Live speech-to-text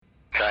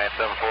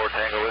74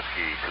 Tango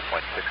Whiskey,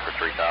 2.6 for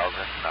 3,000,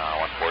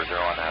 140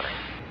 on heading.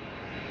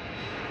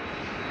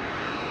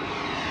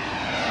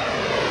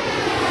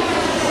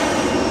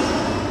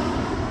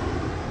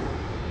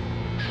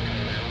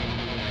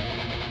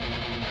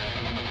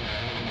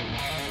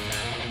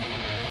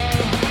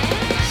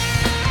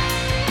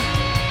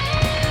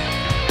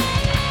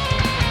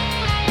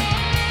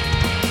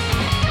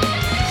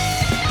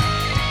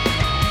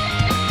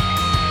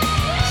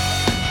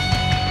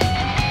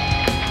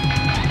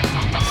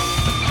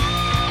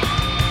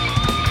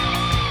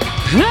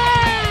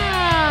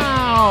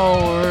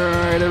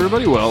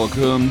 Everybody,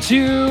 welcome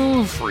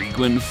to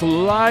Frequent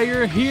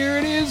Flyer. Here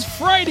it is,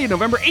 Friday,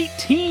 November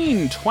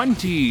 18,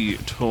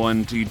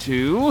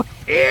 2022.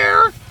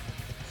 Here!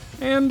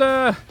 And,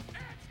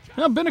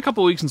 it's been a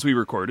couple weeks since we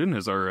recorded,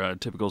 as our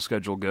typical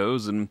schedule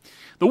goes, and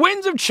the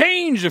winds of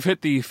change have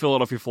hit the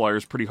Philadelphia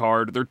Flyers pretty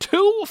hard. They're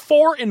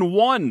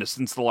 2-4-1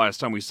 since the last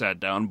time we sat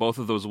down. Both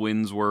of those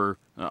wins were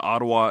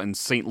Ottawa and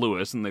St.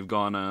 Louis, and they've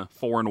gone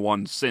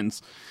 4-1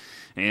 since.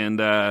 And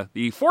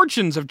the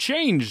fortunes have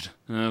changed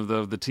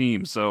of the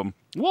team, so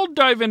we'll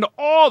dive into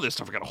all this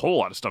stuff. We got a whole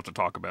lot of stuff to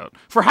talk about.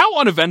 For how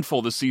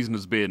uneventful this season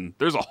has been,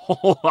 there's a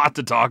whole lot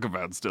to talk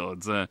about still.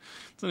 It's an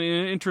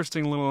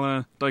interesting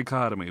little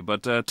dichotomy.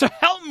 But to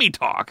help me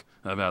talk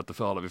about the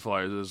Philadelphia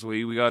Flyers this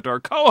week, we got our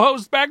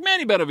co-host back,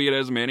 Manny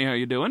Benavidez. Manny, how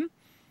you doing?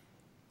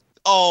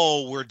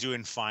 Oh, we're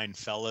doing fine,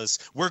 fellas.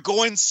 We're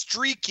going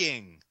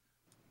streaking.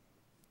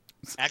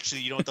 Actually,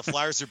 you know what? The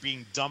Flyers are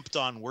being dumped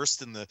on worse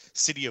than the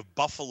city of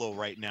Buffalo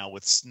right now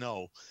with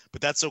snow.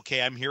 But that's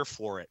okay. I'm here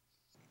for it.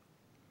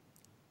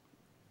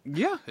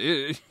 Yeah.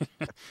 I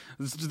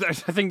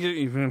think,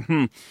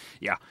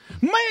 yeah.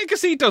 Mike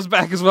Casito's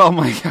back as well.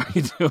 Mike, how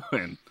you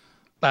doing?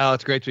 Well,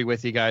 it's great to be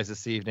with you guys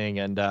this evening,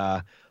 and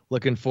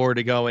looking forward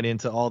to going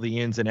into all the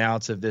ins and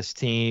outs of this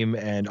team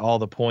and all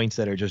the points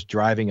that are just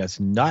driving us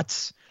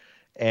nuts.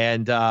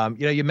 And,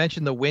 you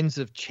mentioned the winds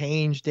of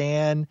change,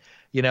 Dan.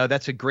 You know,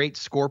 that's a great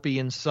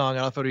Scorpions song.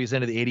 I don't know if he was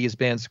into the 80s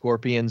band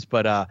Scorpions,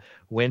 but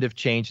Wind of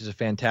Change is a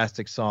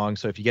fantastic song.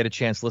 So if you get a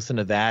chance, listen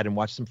to that and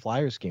watch some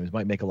Flyers games. It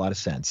might make a lot of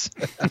sense.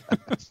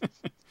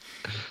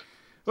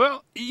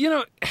 Well,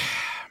 I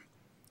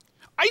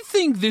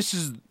think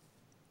this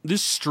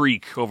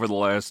streak over the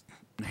last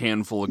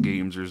handful of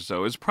games or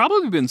so has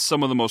probably been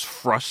some of the most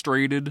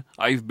frustrated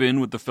I've been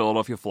with the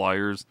Philadelphia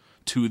Flyers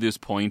to this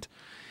point.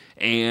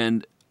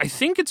 And I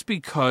think it's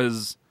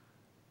because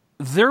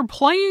they're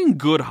playing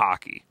good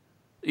hockey.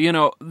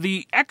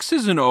 The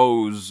X's and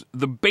O's,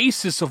 the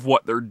basis of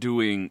what they're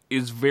doing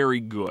is very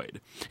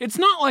good. It's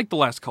not like the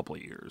last couple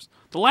of years.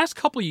 The last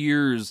couple of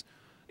years,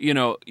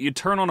 you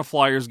turn on a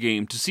Flyers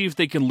game to see if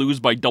they can lose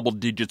by double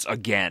digits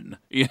again.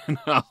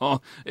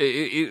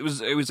 It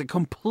was a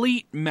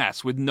complete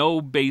mess with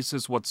no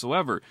basis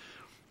whatsoever.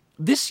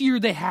 This year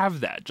they have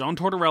that. John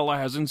Tortorella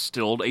has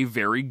instilled a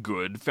very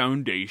good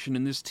foundation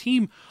in this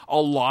team.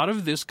 A lot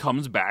of this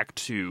comes back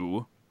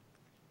to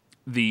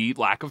the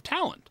lack of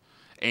talent.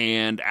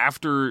 And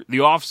after the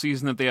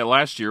offseason that they had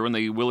last year, when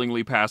they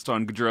willingly passed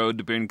on Gaudreau,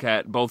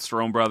 DeBrincat, both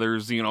Strome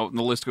brothers, the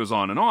list goes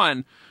on and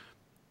on.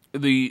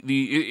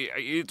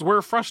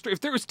 We're frustrated.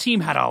 If there was team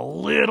had a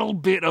little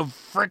bit of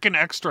frickin'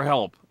 extra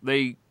help,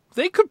 they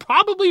could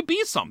probably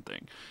be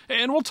something.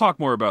 And we'll talk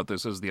more about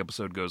this as the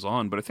episode goes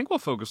on, but I think we'll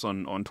focus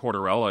on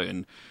Tortorella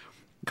and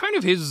kind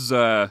of his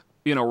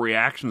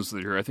reactions to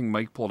the year. I think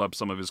Mike pulled up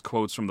some of his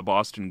quotes from the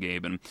Boston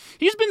game, and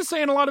he's been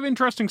saying a lot of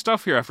interesting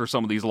stuff here after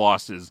some of these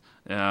losses.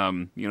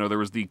 There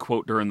was the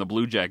quote during the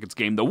Blue Jackets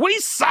game, the "We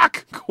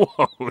suck"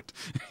 quote,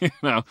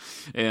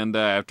 and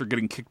after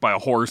getting kicked by a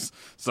horse.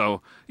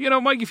 So,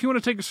 Mike, if you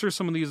want to take us through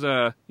some of these,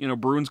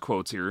 Bruins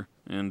quotes here,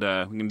 and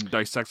we can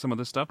dissect some of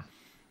this stuff.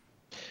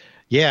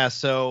 Yeah,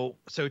 so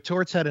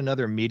Torts had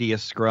another media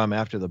scrum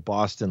after the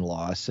Boston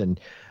loss, and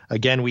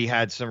again, we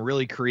had some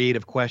really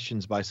creative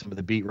questions by some of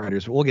the beat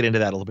writers. We'll get into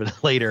that a little bit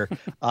later.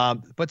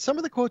 But some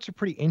of the quotes are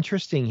pretty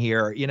interesting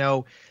here.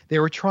 They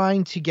were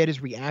trying to get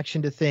his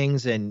reaction to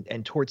things,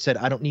 and Torts said,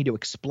 "I don't need to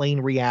explain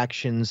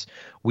reactions.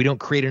 We don't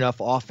create enough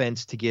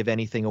offense to give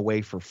anything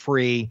away for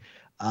free."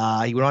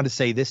 He went on to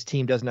say this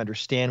team doesn't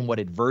understand what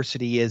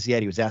adversity is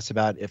yet. He was asked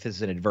about if this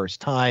is an adverse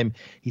time.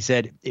 He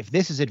said, if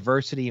this is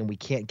adversity and we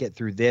can't get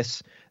through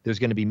this, there's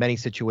going to be many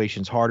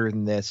situations harder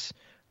than this.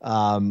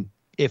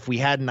 If we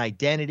had an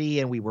identity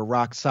and we were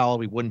rock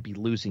solid, we wouldn't be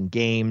losing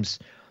games.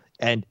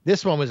 And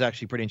this one was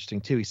actually pretty interesting,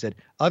 too. He said,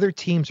 other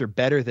teams are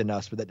better than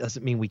us, but that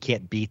doesn't mean we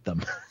can't beat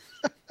them.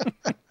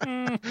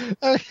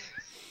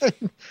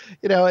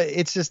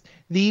 It's just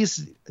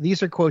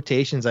these are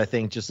quotations, I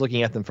think, just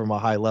looking at them from a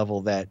high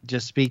level that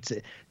just speaks.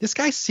 This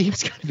guy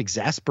seems kind of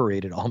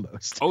exasperated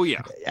almost. Oh,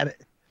 yeah.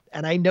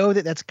 And I know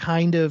that that's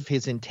kind of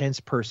his intense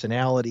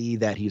personality,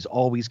 that he's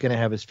always going to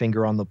have his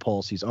finger on the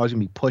pulse. He's always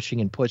going to be pushing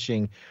and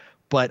pushing.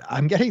 But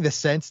I'm getting the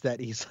sense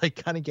that he's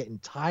kind of getting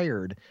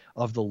tired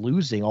of the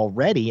losing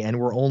already. And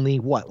we're only,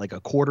 like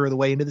a quarter of the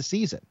way into the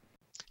season.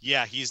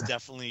 Yeah, he's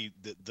definitely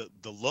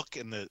the look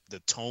and the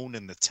tone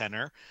and the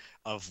tenor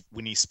of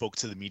when he spoke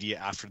to the media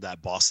after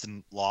that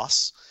Boston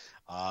loss.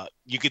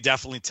 You could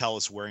definitely tell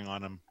it's wearing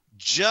on him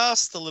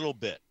just a little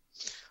bit.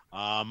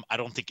 I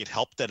don't think it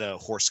helped that a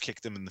horse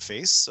kicked him in the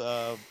face,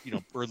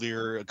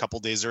 earlier, a couple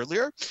days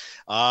earlier.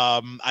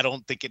 I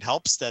don't think it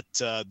helps that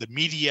the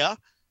media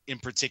in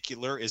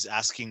particular is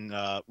asking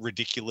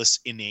ridiculous,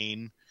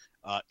 inane,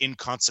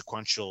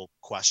 inconsequential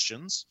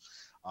questions.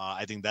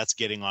 I think that's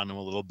getting on him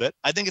a little bit.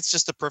 I think it's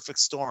just a perfect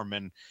storm.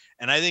 And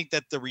I think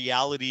that the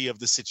reality of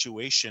the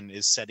situation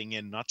is setting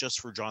in, not just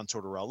for John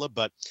Tortorella,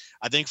 but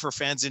I think for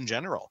fans in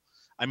general.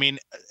 I mean,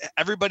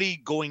 everybody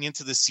going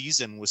into the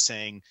season was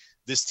saying,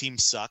 this team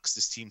sucks,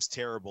 this team's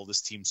terrible,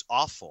 this team's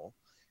awful.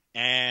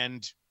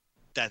 And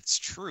that's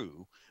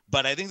true.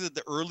 But I think that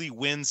the early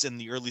wins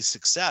and the early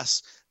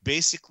success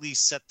basically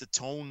set the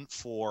tone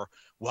for,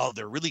 well,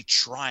 they're really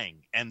trying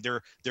and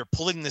they're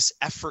pulling this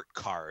effort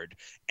card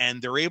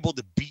and they're able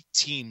to beat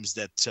teams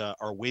that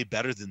are way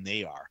better than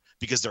they are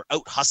because they're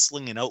out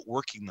hustling and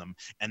outworking them.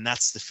 And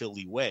that's the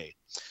Philly way.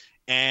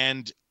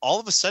 And all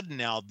of a sudden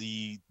now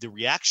the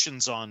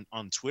reactions on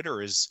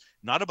Twitter is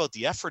not about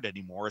the effort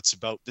anymore. It's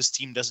about this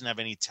team doesn't have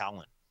any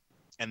talent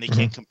and they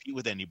can't compete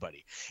with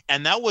anybody.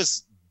 And that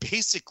was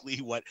basically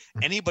what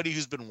anybody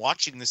who's been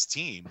watching this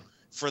team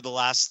for the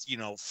last,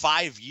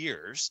 5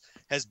 years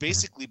has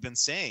basically been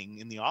saying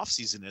in the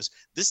offseason is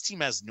this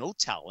team has no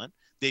talent.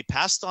 They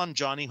passed on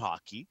Johnny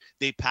Hockey.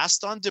 They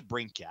passed on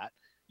DeBrincat.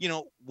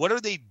 What are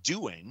they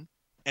doing?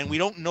 And we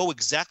don't know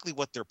exactly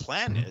what their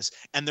plan is.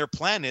 And their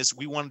plan is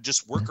we want to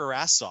just work our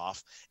ass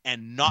off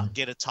and not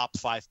get a top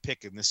 5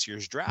 pick in this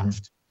year's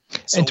draft.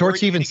 So and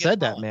Torts even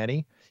said that,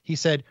 Manny. He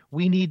said,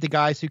 we need the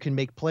guys who can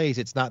make plays.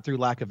 It's not through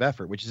lack of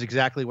effort, which is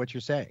exactly what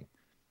you're saying.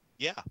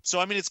 Yeah. So,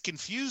 I mean, it's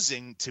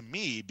confusing to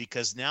me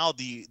because now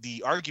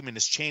the argument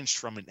has changed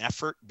from an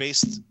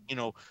effort-based,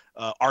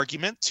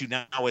 argument to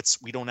now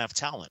it's we don't have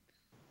talent.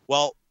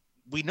 Well,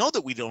 we know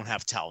that we don't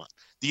have talent.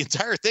 The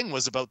entire thing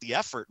was about the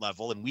effort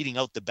level and weeding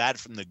out the bad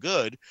from the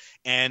good.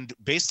 And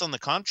based on the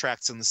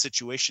contracts and the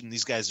situation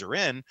these guys are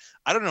in,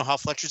 I don't know how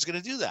Fletcher's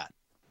going to do that.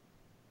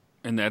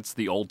 And that's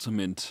the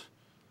ultimate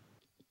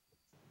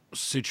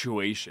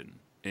situation.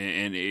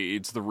 And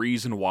it's the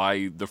reason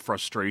why the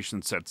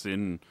frustration sets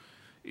in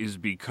is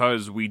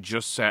because we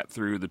just sat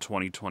through the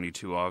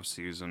 2022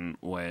 offseason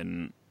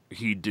when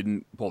he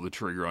didn't pull the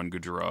trigger on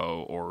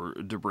Gaudreau or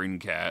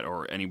DeBrincat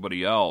or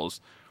anybody else.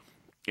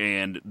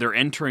 And they're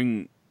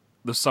entering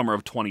the summer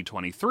of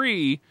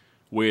 2023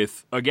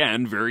 with,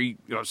 again,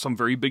 some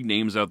very big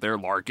names out there,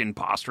 Larkin,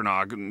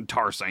 Pastrnak, and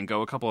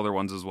Tarasenko, a couple other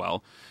ones as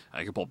well.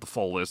 I can pull up the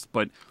full list.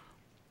 But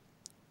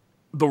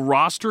the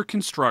roster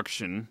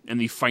construction and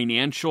the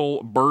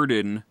financial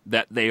burden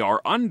that they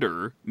are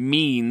under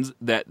means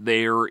that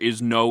there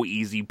is no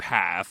easy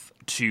path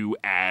to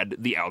add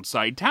the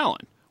outside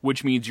talent,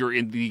 which means you're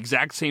in the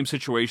exact same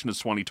situation as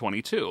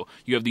 2022.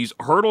 You have these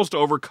hurdles to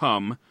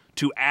overcome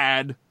to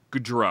add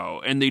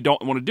Gaudreau, and they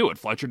don't want to do it.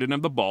 Fletcher didn't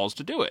have the balls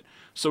to do it.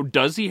 So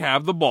does he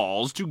have the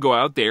balls to go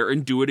out there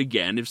and do it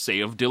again if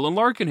Dylan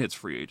Larkin hits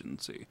free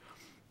agency?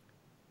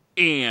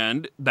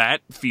 And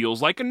that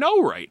feels like a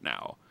no right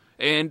now.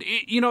 And,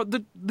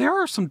 there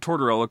are some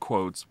Tortorella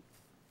quotes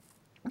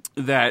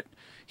that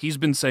he's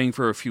been saying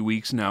for a few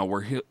weeks now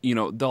where,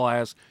 they'll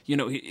ask,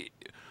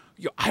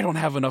 I don't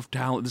have enough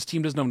talent. This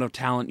team doesn't have enough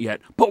talent yet,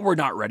 but we're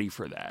not ready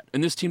for that.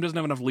 And this team doesn't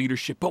have enough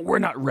leadership, but we're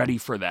not ready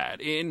for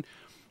that. And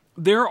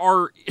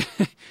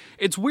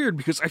it's weird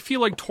because I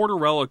feel like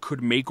Tortorella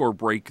could make or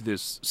break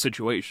this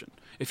situation.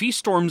 If he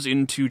storms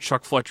into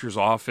Chuck Fletcher's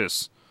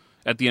office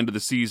at the end of the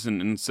season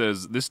and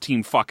says, this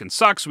team fucking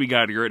sucks, we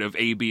got to get rid of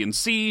A, B, and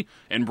C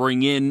and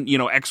bring in,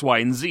 X, Y,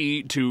 and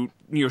Z to,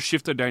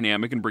 shift the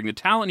dynamic and bring the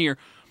talent here,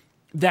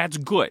 that's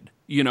good,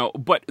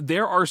 But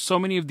there are so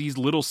many of these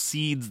little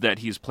seeds that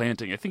he's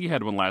planting. I think he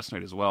had one last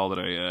night as well that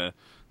I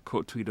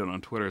quote tweeted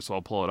on Twitter, so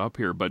I'll pull it up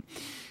here. But,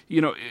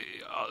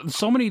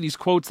 so many of these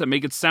quotes that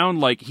make it sound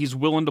like he's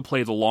willing to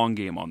play the long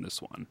game on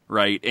this one,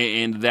 right?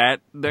 And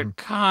that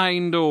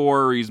kind of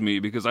worries me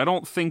because I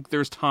don't think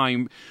there's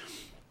time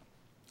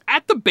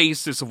at the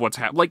basis of what's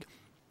happening. Like,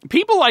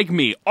 people like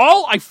me,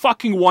 all I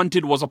fucking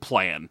wanted was a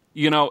plan.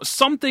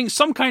 Some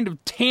kind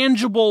of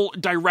tangible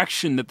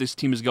direction that this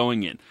team is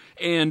going in.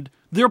 And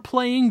they're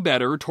playing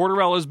better.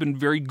 Tortorella has been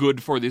very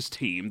good for this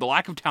team. The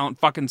lack of talent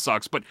fucking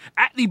sucks. But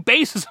at the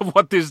basis of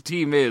what this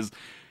team is,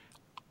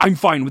 I'm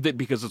fine with it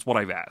because it's what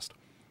I've asked.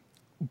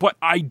 But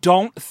I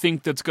don't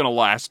think that's going to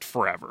last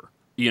forever.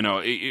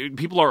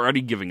 People are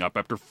already giving up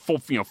after 4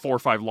 or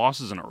 5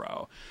 losses in a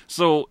row.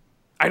 So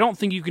I don't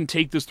think you can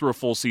take this through a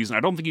full season. I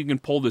don't think you can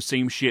pull the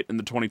same shit in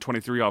the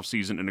 2023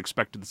 offseason and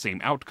expect the same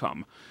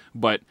outcome.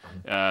 But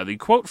the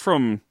quote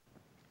from,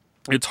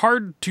 it's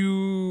hard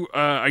to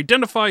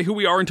identify who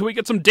we are until we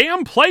get some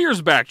damn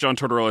players back, John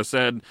Tortorella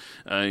said.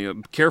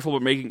 Careful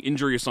about making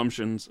injury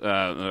assumptions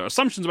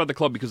about the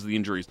club because of the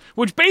injuries,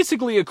 which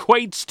basically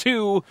equates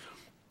to,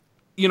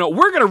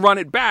 we're going to run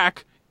it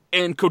back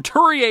and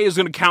Couturier is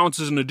going to count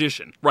as an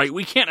addition, right?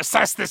 We can't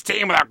assess this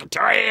team without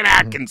Couturier and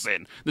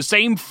Atkinson. The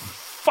same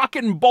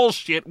fucking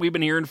bullshit we've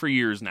been hearing for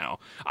years now.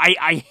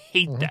 I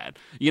hate that.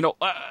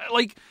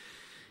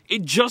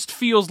 It just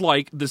feels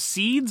like the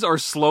seeds are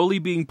slowly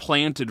being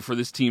planted for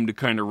this team to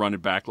kind of run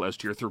it back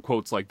last year through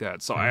quotes like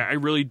that. So I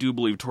really do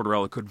believe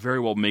Tortorella could very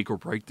well make or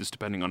break this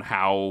depending on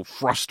how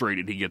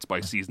frustrated he gets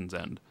by season's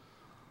end.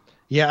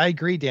 Yeah, I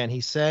agree, Dan.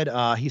 He said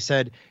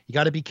you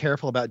got to be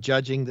careful about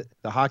judging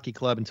the hockey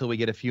club until we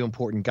get a few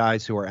important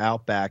guys who are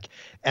out back.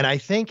 And I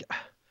think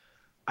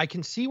I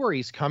can see where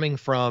he's coming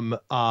from.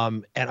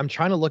 And I'm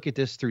trying to look at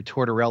this through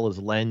Tortorella's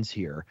lens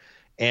here.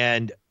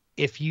 And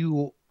if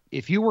you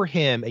were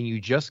him and you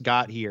just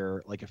got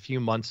here like a few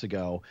months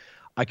ago,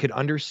 I could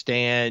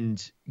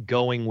understand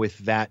going with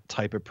that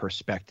type of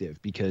perspective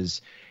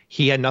because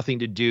he had nothing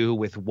to do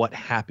with what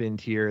happened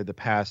here the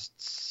past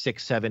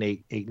 6, 7,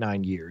 8,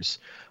 9 years.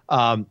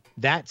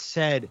 That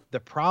said, the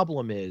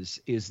problem is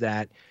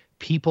that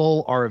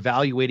people are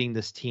evaluating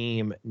this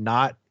team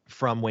not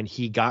from when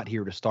he got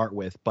here to start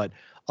with, but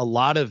a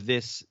lot of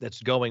this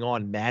that's going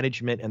on,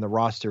 management and the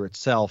roster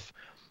itself,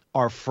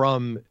 are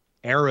from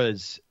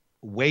eras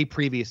way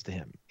previous to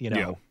him,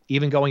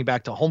 even going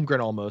back to Holmgren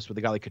almost, with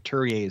a guy like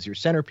Couturier as your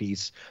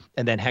centerpiece,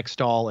 and then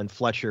Hextall and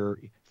Fletcher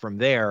from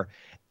there.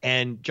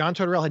 And John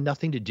Tortorella had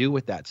nothing to do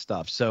with that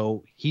stuff.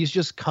 So he's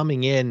just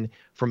coming in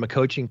from a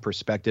coaching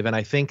perspective. And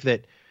I think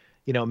that,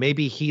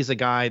 maybe he's a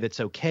guy that's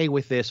okay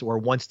with this or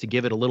wants to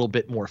give it a little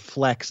bit more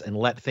flex and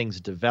let things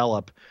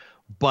develop.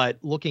 But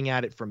looking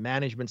at it from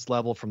management's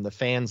level, from the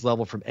fans'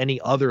 level, from any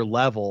other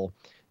level,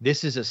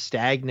 this is a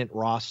stagnant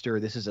roster.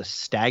 This is a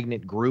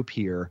stagnant group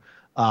here.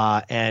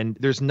 And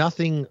there's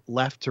nothing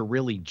left to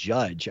really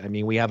judge. I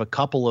mean, we have a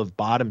couple of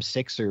bottom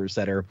sixers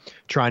that are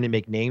trying to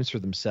make names for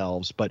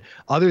themselves. But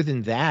other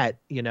than that,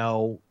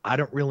 I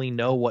don't really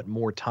know what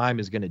more time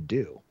is going to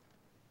do.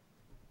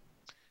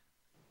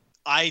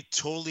 I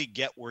totally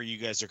get where you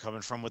guys are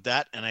coming from with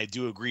that. And I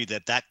do agree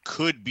that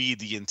could be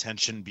the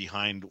intention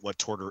behind what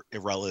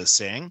Tortorella is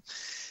saying.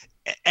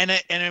 And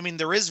I mean,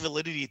 there is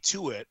validity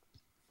to it.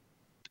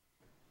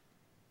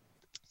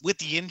 With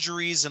the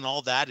injuries and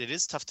all that, it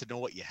is tough to know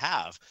what you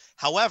have.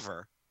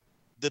 However,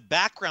 the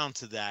background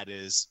to that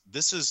is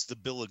this is the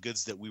bill of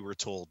goods that we were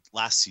told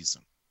last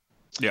season.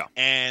 Yeah.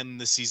 And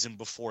the season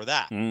before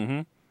that.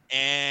 Mm-hmm.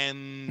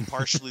 And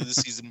partially the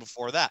season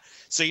before that.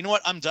 So you know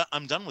what? I'm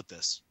done with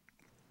this.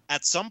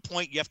 At some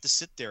point, you have to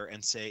sit there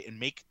and say and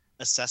make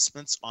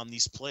assessments on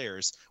these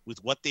players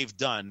with what they've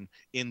done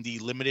in the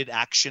limited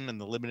action and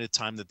the limited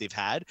time that they've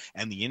had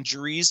and the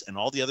injuries and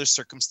all the other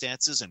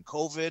circumstances and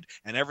COVID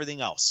and everything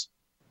else.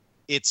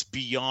 It's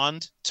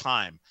beyond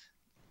time.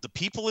 The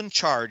people in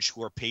charge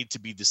who are paid to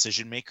be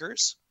decision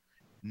makers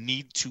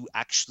need to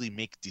actually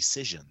make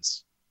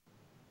decisions.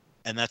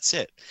 And that's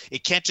it.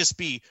 It can't just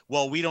be,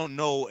 well, we don't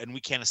know and we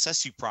can't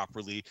assess you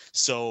properly.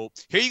 So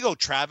here you go,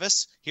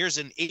 Travis. Here's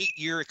an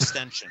 8-year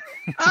extension.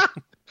 I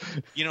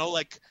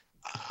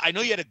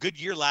know you had a good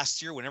year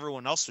last year when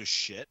everyone else was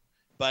shit,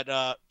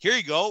 but here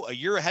you go, a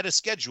year ahead of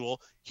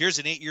schedule. Here's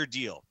an 8-year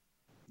deal.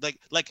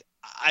 Like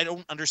I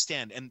don't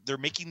understand. And they're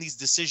making these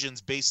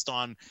decisions based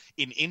on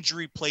an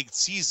injury-plagued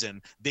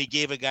season. They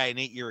gave a guy an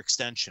 8-year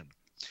extension.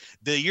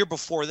 The year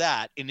before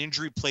that, an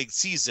injury-plagued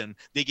season,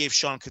 they gave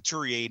Sean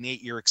Couturier an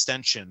 8-year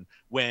extension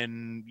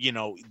when,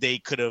 they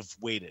could have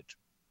waited.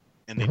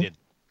 And they didn't.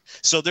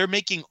 So they're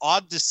making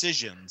odd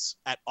decisions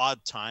at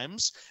odd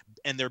times,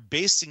 and they're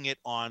basing it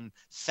on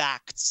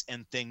facts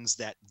and things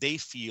that they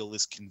feel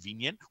is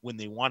convenient when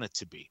they want it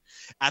to be.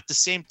 At the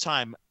same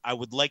time, I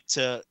would like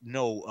to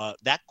know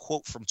that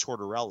quote from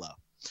Tortorella,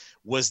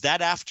 was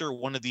that after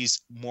one of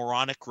these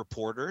moronic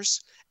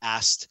reporters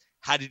asked,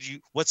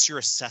 what's your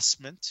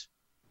assessment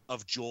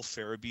of Joel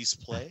Farabee's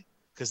play?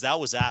 Because that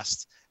was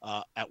asked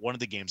at one of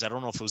the games. I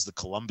don't know if it was the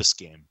Columbus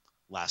game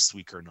last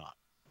week or not.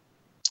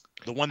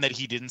 The one that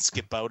he didn't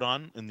skip out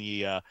on in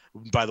the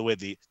by the way,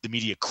 the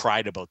media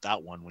cried about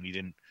that one when he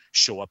didn't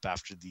show up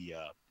after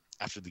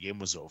the game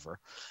was over.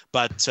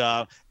 But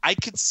I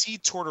could see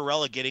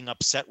Tortorella getting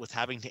upset with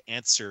having to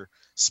answer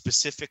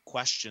specific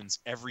questions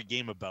every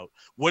game about,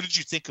 what did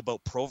you think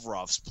about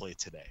Provorov's play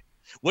today?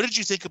 What did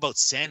you think about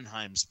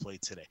Sanheim's play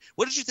today?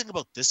 What did you think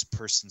about this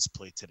person's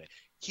play today?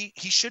 He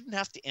shouldn't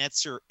have to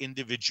answer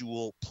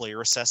individual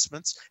player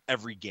assessments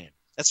every game.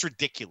 That's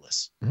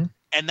ridiculous. Mm-hmm.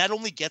 And that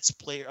only gets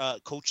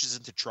coaches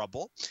into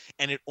trouble,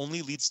 and it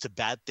only leads to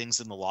bad things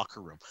in the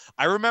locker room.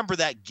 I remember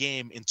that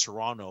game in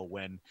Toronto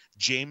when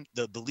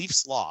the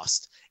Leafs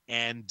lost,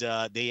 and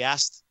they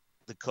asked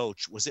the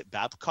coach, was it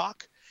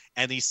Babcock?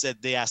 And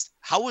they asked,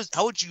 how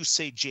would you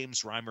say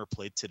James Reimer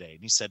played today?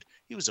 And he said,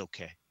 he was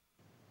okay.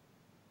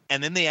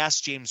 And then they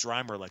asked James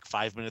Reimer like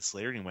 5 minutes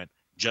later, and he went,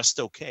 just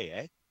okay,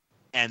 eh?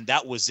 And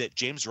that was it.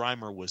 James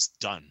Reimer was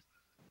done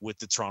with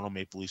the Toronto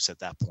Maple Leafs at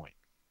that point.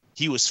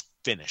 He was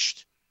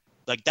finished.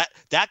 Like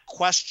that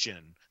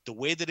question, the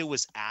way that it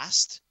was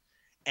asked,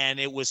 and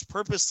it was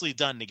purposely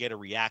done to get a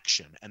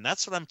reaction. And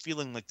that's what I'm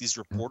feeling like these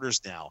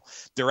reporters now.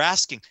 They're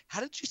asking,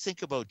 how did you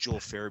think about Joel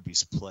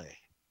Farabee's play?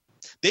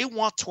 They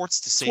want Torts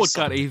to say That's what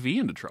something. got AV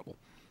into trouble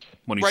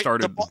when he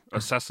started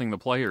assessing the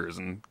players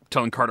and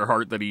telling Carter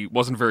Hart that he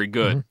wasn't very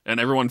good. Mm-hmm. And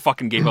everyone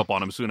fucking gave up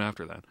on him soon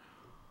after that.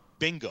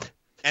 Bingo.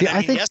 And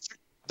I think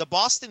the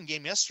Boston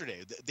game yesterday,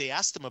 they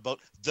asked him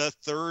about the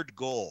third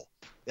goal.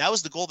 That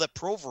was the goal that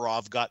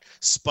Provorov got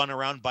spun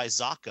around by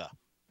Zacha.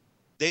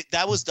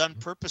 That was done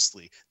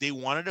purposely. They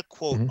wanted a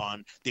quote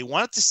on. They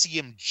wanted to see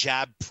him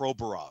jab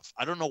Provorov.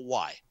 I don't know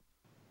why.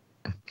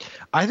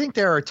 I think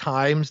there are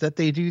times that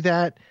they do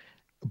that,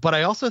 but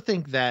I also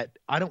think that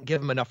I don't give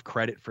them enough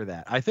credit for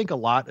that. I think a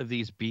lot of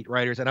these beat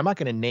writers, and I'm not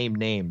going to name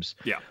names,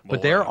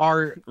 but there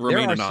are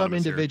some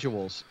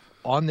individuals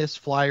on this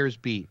Flyers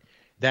beat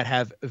that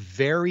have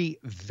very,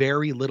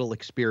 very little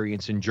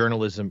experience in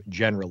journalism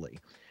generally.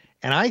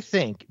 And I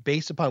think,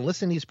 based upon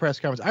listening to these press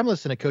conferences, I'm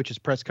listening to coaches'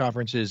 press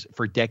conferences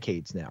for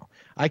decades now.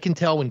 I can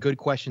tell when good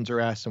questions are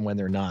asked and when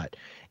they're not.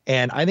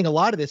 And I think a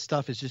lot of this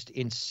stuff is just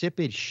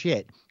insipid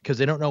shit because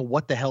they don't know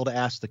what the hell to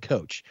ask the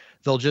coach.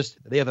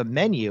 They have a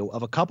menu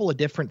of a couple of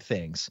different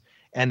things,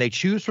 and they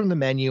choose from the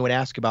menu and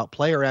ask about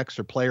player X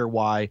or player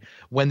Y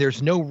when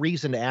there's no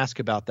reason to ask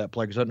about that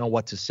player because they don't know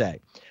what to say.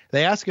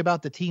 They ask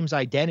about the team's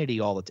identity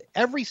all the time.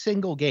 Every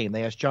single game,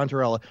 they ask John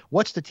Tortorella,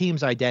 what's the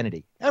team's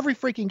identity? Every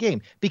freaking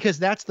game, because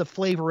that's the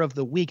flavor of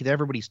the week that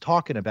everybody's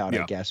talking about,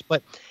 I guess.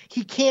 But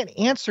he can't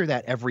answer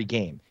that every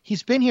game.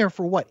 He's been here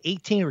for,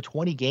 18 or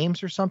 20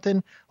 games or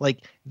something? Like,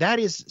 that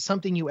is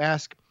something you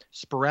ask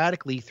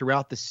sporadically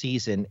throughout the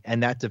season,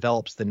 and that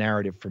develops the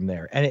narrative from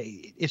there. And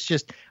it's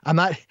just,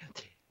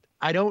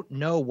 I don't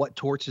know what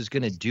Torts is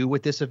going to do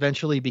with this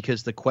eventually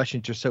because the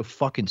questions are so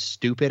fucking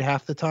stupid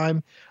half the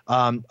time.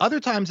 Other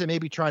times they may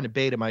be trying to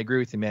bait him. I agree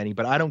with you, Manny,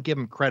 but I don't give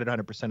him credit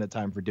 100% of the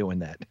time for doing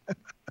that.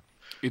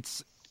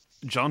 It's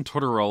John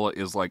Tortorella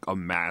is like a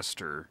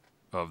master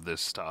of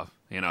this stuff,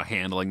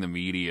 handling the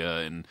media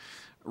and,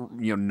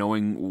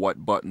 knowing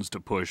what buttons to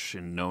push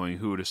and knowing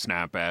who to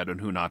snap at and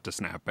who not to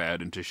snap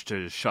at and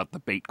to shut the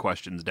bait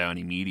questions down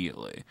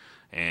immediately.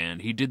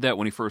 And he did that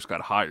when he first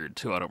got hired,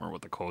 too. I don't remember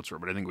what the quotes were,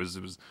 but I think it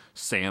was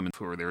Sam and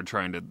who they were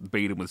trying to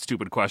bait him with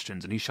stupid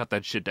questions, and he shut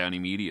that shit down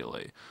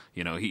immediately.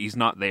 He's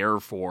not there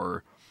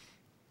for...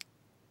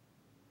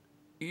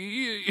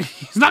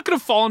 He's not going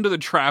to fall into the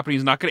trap, and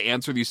he's not going to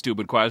answer these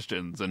stupid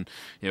questions. And,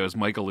 as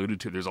Mike alluded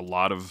to, there's a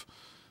lot of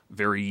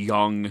very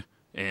young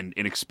and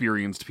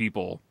inexperienced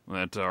people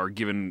that are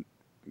given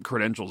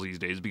credentials these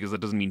days because that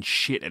doesn't mean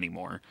shit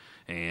anymore.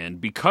 And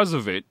because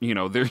of it,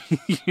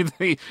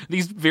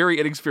 these very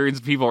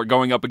inexperienced people are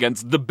going up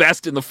against the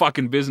best in the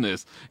fucking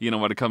business,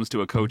 when it comes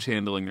to a coach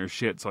handling their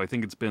shit. So I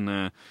think it's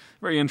been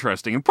very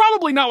interesting and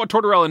probably not what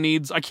Tortorella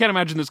needs. I can't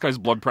imagine this guy's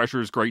blood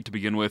pressure is great to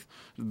begin with.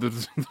 The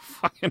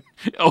fucking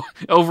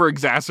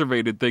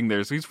over-exacerbated thing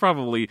there. So he's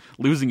probably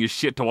losing his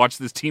shit to watch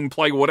this team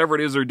play whatever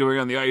it is they're doing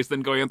on the ice,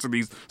 then go answer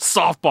these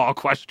softball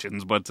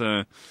questions. But,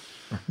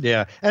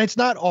 yeah, and it's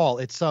not all.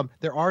 It's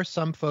there are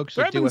some folks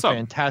that do a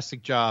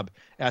fantastic job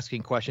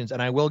asking questions,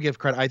 and I will give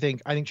credit. I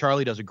think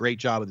Charlie does a great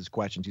job with his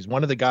questions. He's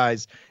one of the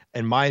guys,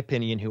 in my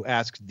opinion, who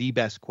asks the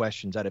best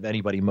questions out of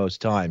anybody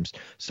most times.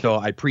 So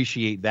I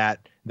appreciate that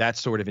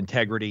sort of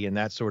integrity and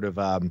that sort of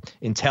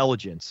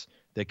intelligence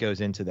that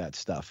goes into that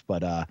stuff.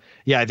 But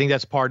yeah, I think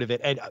that's part of it.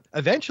 And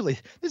eventually,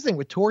 this thing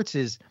with Torts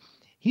is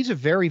he's a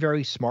very,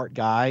 very smart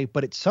guy,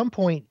 but at some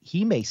point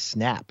he may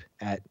snap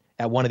at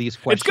one of these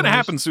questions. It's going to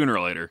happen sooner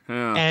or later.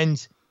 Yeah.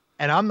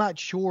 And I'm not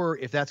sure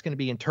if that's going to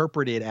be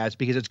interpreted as,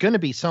 because it's going to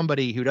be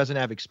somebody who doesn't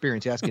have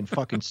experience asking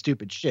fucking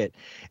stupid shit.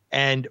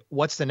 And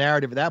what's the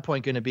narrative at that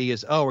point going to be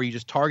is, oh, are you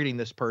just targeting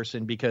this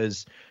person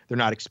because they're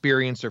not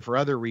experienced or for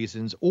other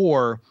reasons?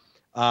 Or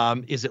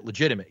is it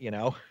legitimate,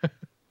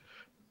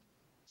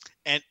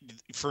 And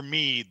for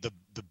me,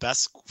 the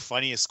best,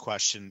 funniest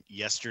question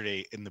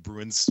yesterday in the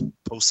Bruins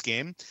post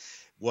game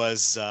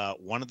was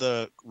one of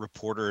the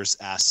reporters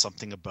asked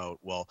something about,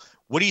 well,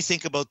 what do you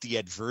think about the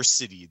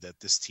adversity that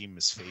this team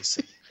is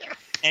facing?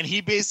 And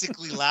he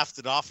basically laughed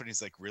it off and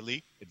he's like,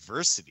 really?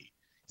 Adversity?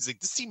 He's like,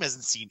 this team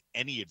hasn't seen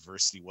any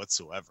adversity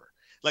whatsoever.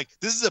 Like,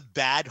 this is a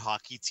bad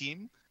hockey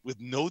team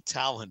with no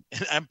talent.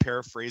 And I'm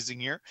paraphrasing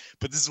here,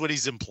 but this is what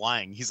he's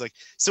implying. He's like,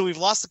 so we've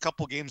lost a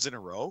couple games in a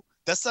row.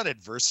 That's not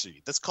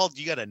adversity. That's called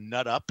you got to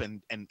nut up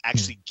and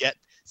actually get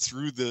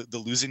through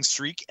the losing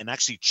streak and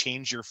actually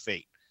change your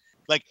fate.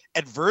 Like,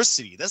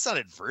 adversity, that's not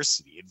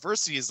adversity.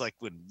 Adversity is like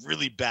when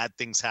really bad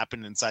things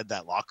happen inside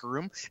that locker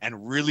room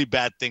and really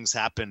bad things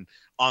happen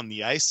on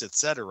the ice,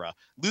 etc.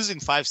 Losing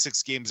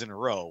 5-6 games in a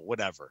row,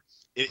 whatever.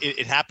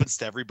 It happens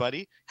to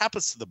everybody,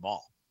 happens to them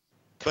all.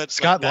 But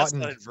Scott that's Laughton,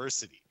 not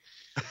adversity.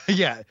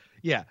 Yeah,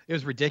 it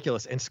was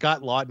ridiculous. And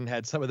Scott Laughton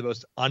had some of the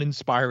most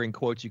uninspiring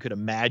quotes you could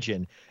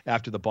imagine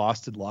after the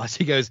Boston loss.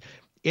 He goes,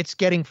 "It's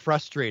getting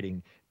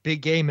frustrating.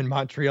 Big game in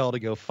Montreal to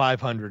go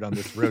 500 on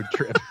this road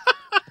trip."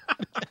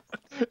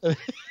 and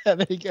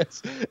then he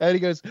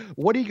goes,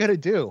 "What are you gonna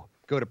do?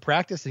 Go to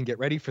practice and get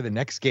ready for the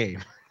next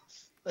game?"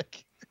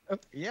 Like,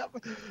 yep,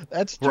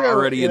 that's true. We're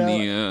already in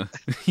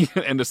the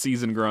end of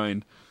season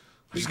grind.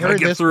 We just gotta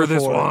get through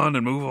this one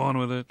and move on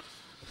with it.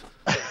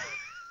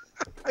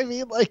 I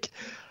mean, like,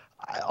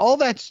 all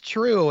that's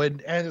true,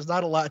 and there's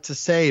not a lot to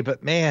say,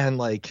 but man,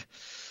 like,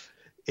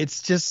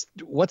 it's just,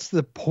 what's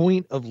the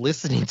point of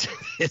listening to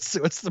this?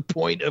 What's the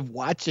point of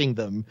watching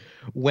them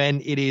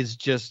when it is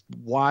just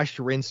wash,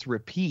 rinse,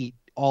 repeat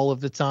all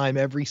of the time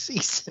every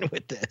season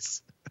with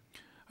this.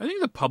 I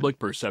think the public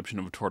perception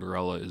of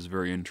Tortorella is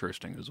very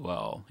interesting as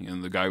well. You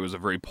know, the guy was a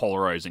very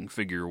polarizing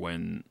figure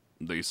when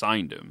they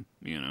signed him,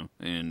 you know,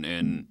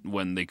 and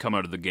when they come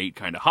out of the gate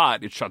kind of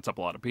hot, it shuts up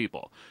a lot of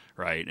people,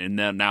 right? And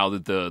now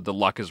that the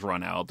luck has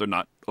run out, they're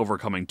not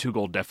overcoming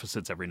 2-goal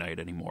deficits every night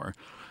anymore.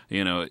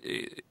 You know,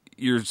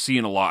 you're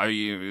seeing a lot,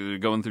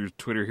 going through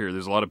Twitter here,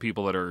 there's a lot of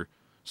people that are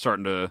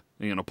starting to,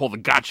 you know, pull the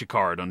gotcha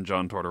card on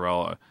John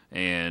Tortorella.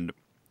 And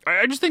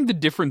I just think the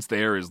difference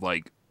there is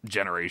like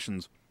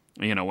generations.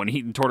 You know, when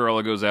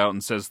Tortorella goes out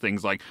and says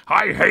things like,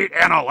 I hate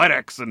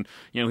analytics, and,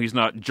 you know, he's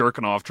not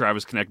jerking off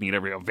Travis Konechny at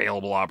every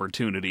available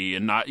opportunity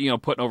and not, you know,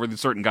 putting over these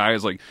certain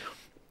guys like,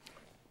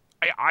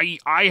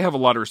 I have a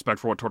lot of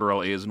respect for what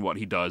Tortorella is and what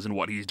he does and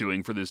what he's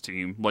doing for this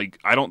team. Like,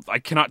 I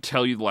cannot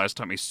tell you the last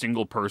time a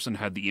single person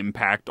had the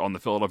impact on the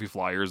Philadelphia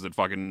Flyers that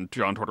fucking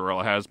John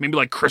Tortorella has. Maybe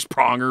like Chris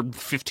Pronger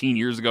 15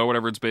 years ago,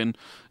 whatever it's been.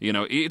 You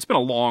know, it's been a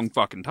long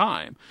fucking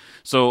time.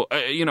 So,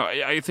 you know,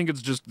 I think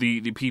it's just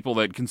the people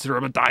that consider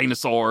him a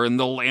dinosaur and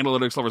the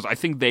analytics lovers. I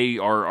think they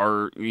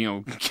are you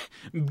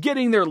know,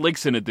 getting their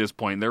licks in at this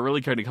point. They're really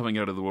kind of coming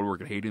out of the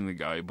woodwork and hating the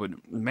guy.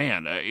 But,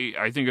 man,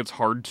 I think it's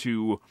hard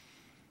to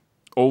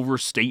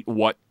overstate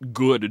what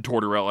good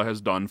Tortorella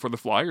has done for the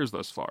Flyers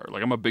thus far.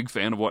 Like, I'm a big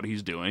fan of what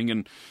he's doing,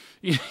 and,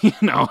 you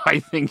know, I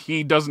think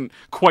he doesn't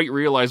quite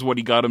realize what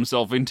he got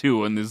himself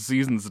into when this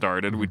season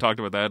started. We talked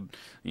about that,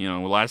 you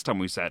know, last time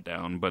we sat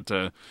down. But,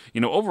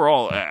 you know,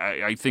 overall,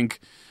 I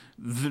think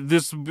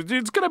it's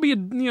going to be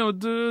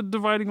a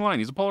dividing line.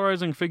 He's a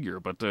polarizing figure,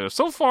 but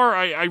so far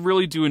I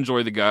really do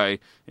enjoy the guy,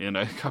 and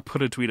I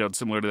put a tweet out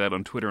similar to that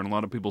on Twitter, and a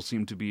lot of people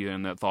seem to be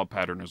in that thought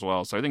pattern as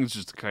well. So I think it's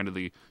just kind of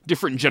the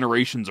different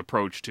generations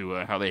approach to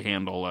how they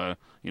handle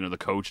the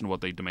coach and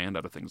what they demand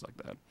out of things like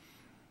that.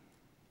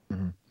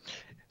 Mm-hmm.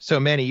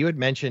 So Manny, you had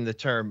mentioned the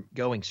term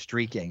going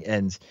streaking,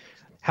 and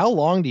how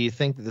long do you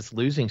think that this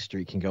losing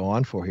streak can go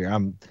on for here?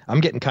 I'm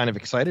getting kind of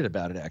excited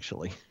about it,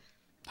 actually.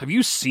 Have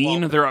you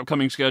seen their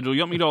upcoming schedule?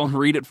 You want me to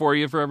read it for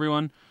you for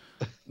everyone?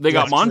 They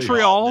got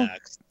Montreal.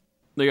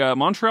 They got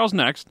Montreal's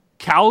next.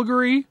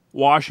 Calgary,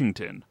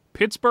 Washington,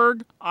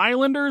 Pittsburgh,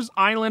 Islanders,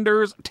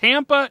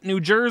 Tampa, New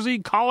Jersey,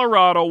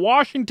 Colorado,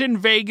 Washington,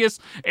 Vegas,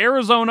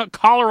 Arizona,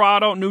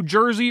 Colorado, New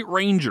Jersey,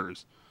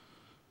 Rangers.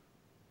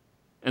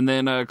 And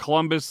then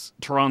Columbus,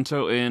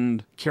 Toronto,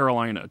 and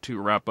Carolina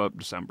to wrap up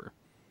December.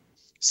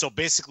 So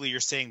basically you're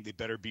saying they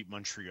better beat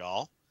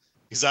Montreal?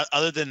 Because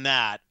other than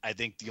that, I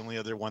think the only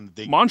other one that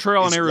they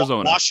Montreal and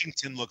Arizona.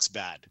 Washington looks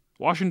bad.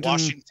 Washington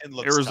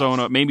looks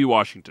Arizona, tough. maybe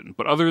Washington.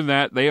 But other than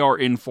that, they are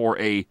in for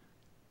a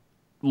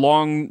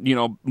long,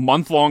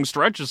 month-long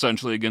stretch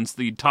essentially against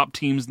the top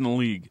teams in the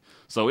league.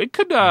 So it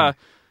could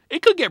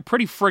get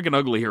pretty friggin'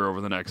 ugly here over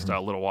the next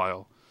little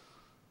while.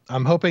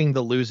 I'm hoping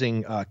the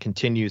losing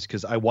continues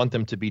because I want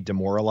them to be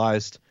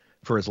demoralized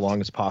for as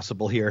long as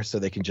possible here, so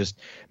they can just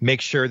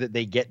make sure that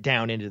they get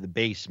down into the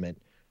basement.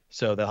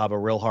 So they'll have a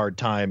real hard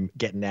time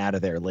getting out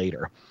of there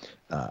later.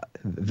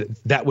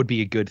 That would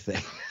be a good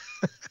thing.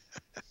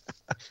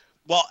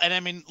 Well, and I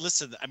mean,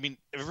 listen,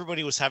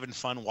 everybody was having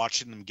fun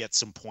watching them get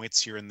some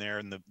points here and there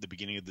in the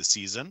beginning of the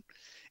season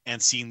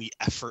and seeing the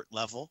effort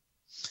level.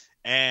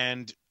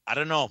 And I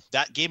don't know,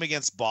 that game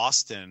against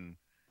Boston,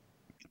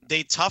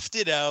 they toughed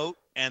it out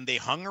and they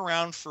hung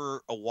around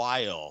for a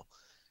while,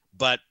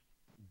 but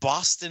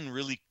Boston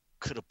really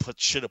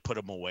should have put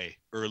them away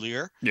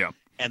earlier. Yeah.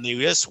 And they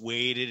just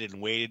waited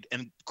and waited.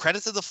 And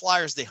credit to the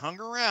Flyers, they hung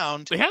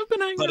around. They have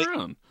been hanging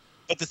around.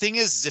 But the thing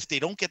is, if they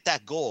don't get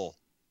that goal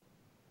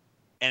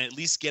and at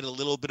least get a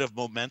little bit of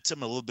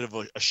momentum, a little bit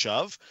of a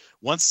shove,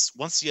 once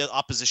the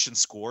opposition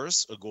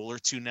scores a goal or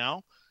two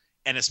now,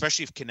 and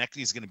especially if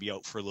Konechny is going to be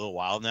out for a little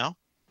while now,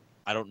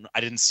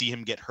 I didn't see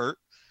him get hurt,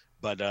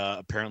 but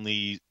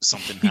apparently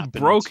something happened. He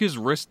broke his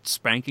wrist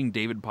spanking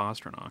David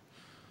Pastrnak.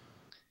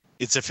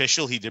 It's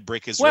official. He did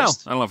break his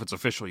wrist. I don't know if it's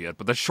official yet,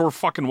 but that's sure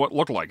fucking what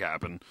looked like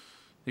happened.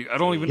 I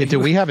don't even. Yeah, do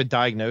we have a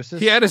diagnosis?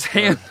 He had his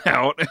hand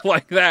out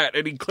like that,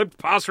 and he clipped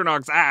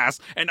Pasternak's ass,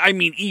 and I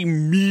mean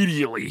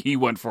immediately he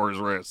went for his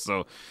wrist.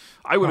 So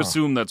I would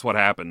assume that's what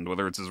happened,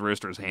 whether it's his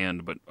wrist or his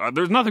hand. But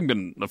there's nothing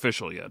been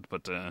official yet.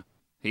 But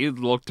he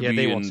looked to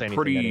be in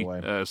pretty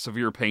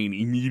severe pain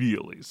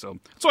immediately. So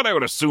that's what I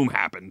would assume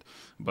happened.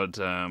 But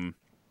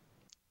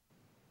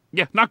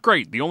yeah, not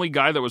great. The only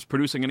guy that was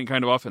producing any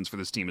kind of offense for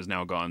this team is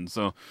now gone.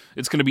 So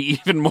it's going to be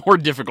even more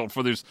difficult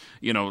for these,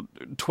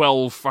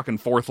 12 fucking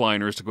fourth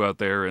liners to go out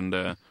there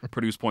and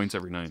produce points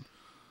every night.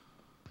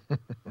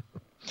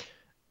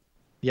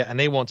 Yeah, and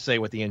they won't say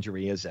what the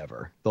injury is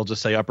ever. They'll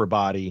just say upper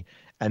body,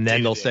 and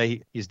then they'll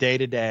say he's day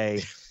to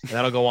day, and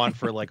that'll go on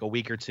for like a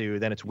week or two.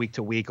 Then it's week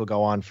to week. It'll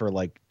go on for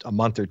like a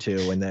month or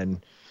two, and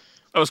then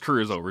his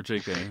career's over,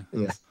 JK.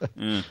 Yeah.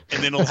 And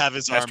then he'll have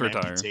his arm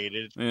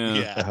amputated.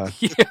 Yeah.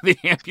 The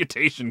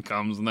amputation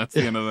comes, and that's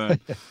the end of that.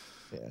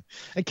 Yeah.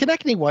 And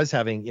Konechny was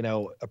having,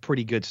 a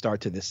pretty good start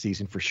to this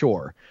season for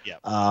sure. Yeah.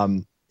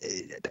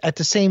 At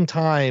the same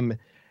time,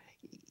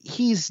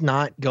 he's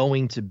not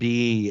going to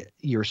be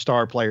your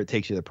star player that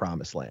takes you to the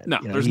promised land. No,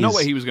 there's no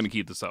way he was going to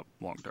keep this up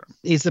long term.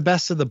 He's the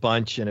best of the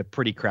bunch and a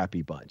pretty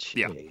crappy bunch.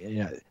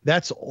 Yeah.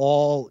 That's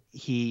all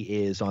he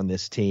is on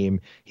this team.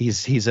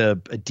 He's a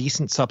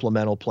decent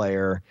supplemental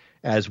player,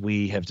 as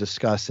we have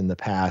discussed in the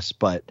past,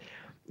 but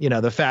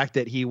the fact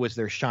that he was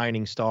their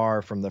shining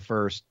star from the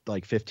first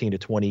 15 to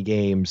 20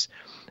 games,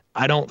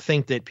 I don't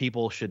think that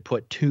people should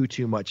put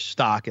too much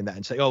stock in that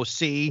and say, oh,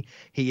 see,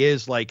 he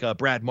is like a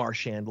Brad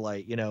Marchand,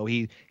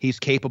 he's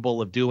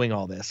capable of doing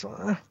all this.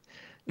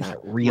 Not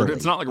really.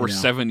 It's not like we're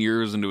 7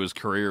 years into his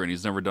career and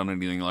he's never done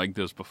anything like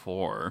this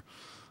before.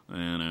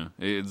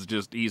 It's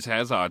just he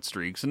has hot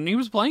streaks, and he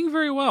was playing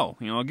very well.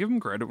 I'll give him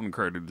credit when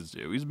credit is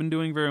due. He's been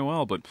doing very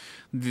well, but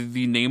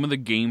the name of the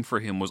game for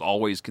him was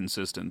always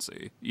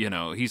consistency.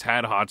 He's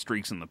had hot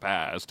streaks in the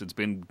past. It's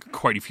been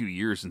quite a few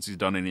years since he's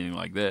done anything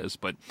like this,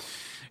 but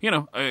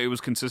it was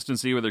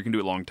consistency, whether he can do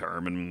it long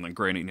term. And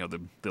granted,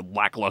 the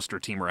lackluster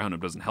team around him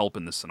doesn't help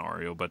in this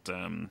scenario, but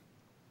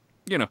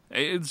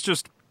it's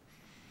just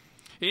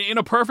in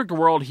a perfect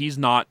world, he's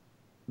not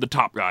the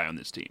top guy on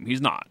this team.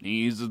 He's not.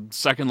 He's a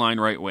second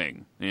line right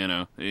wing.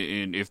 And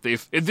if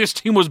this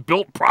team was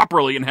built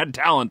properly and had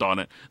talent on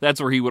it, that's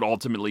where he would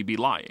ultimately be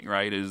lying,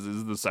 right?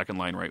 Is the second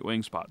line right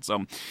wing spot.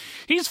 So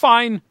he's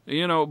fine,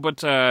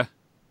 but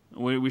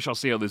we shall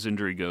see how this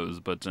injury goes.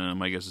 But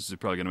I guess this is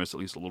probably going to miss at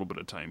least a little bit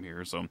of time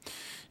here. So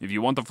if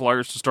you want the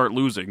Flyers to start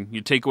losing,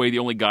 you take away the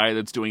only guy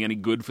that's doing any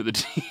good for the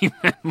team.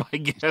 And my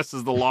guess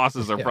is the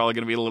losses are probably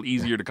going to be a little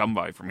easier to come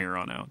by from here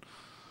on out.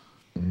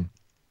 Mm-hmm.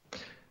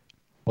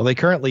 Well, they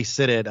currently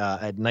sit at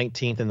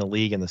 19th in the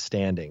league in the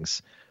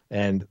standings,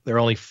 and they're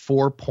only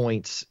 4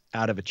 points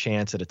out of a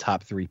chance at a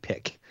top 3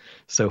 pick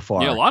so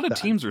far. Yeah, a lot of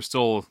teams are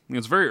still.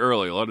 It's very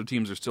early. A lot of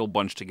teams are still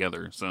bunched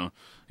together. So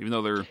even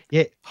though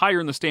they're higher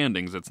in the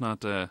standings, it's not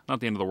the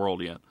end of the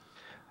world yet.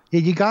 Yeah,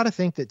 you got to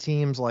think that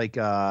teams like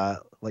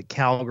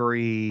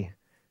Calgary,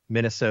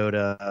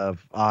 Minnesota,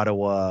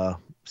 Ottawa,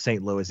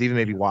 St. Louis, even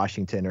maybe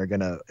Washington are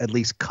going to at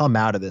least come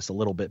out of this a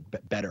little bit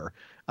better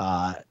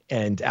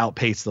and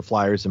outpace the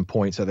Flyers in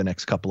points over the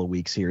next couple of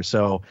weeks here.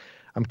 So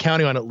I'm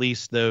counting on at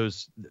least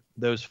those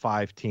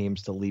 5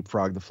 teams to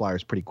leapfrog the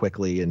Flyers pretty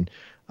quickly, and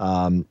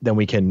then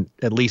we can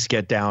at least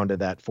get down to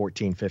that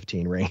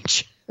 14-15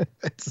 range.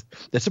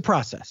 It's a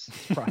process.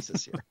 It's a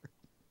process here.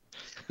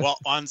 Well,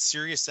 on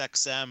Sirius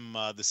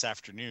XM this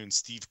afternoon,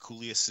 Steve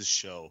Koulias'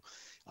 show,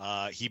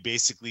 he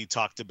basically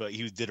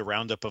he did a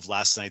roundup of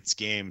last night's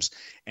games,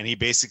 and he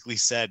basically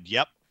said,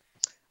 yep,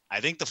 I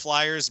think the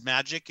Flyers'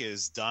 magic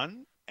is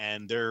done,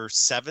 and they're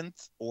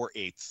 7th or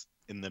 8th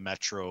in the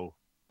Metro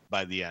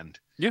by the end.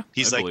 Yeah,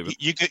 he's like,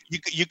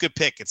 you could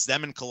pick. It's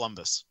them and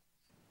Columbus.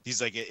 He's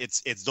like,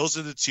 it's those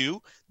are the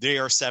two. They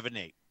are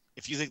 7-8.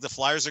 If you think the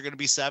Flyers are going to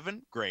be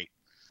 7, great.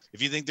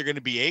 If you think they're going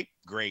to be 8,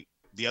 great.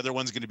 The other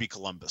one's going to be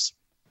Columbus.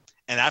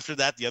 And after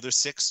that, the other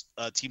 6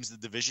 teams in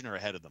the division are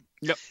ahead of them.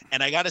 Yep.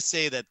 And I got to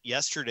say that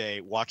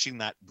yesterday, watching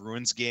that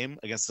Bruins game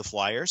against the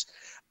Flyers,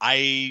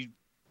 I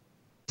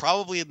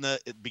probably in the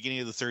beginning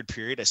of the third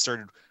period, I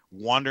started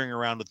wandering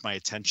around with my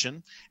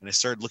attention, and I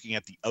started looking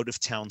at the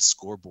out-of-town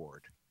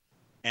scoreboard.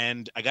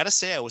 And I got to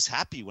say, I was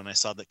happy when I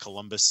saw that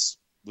Columbus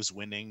was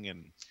winning.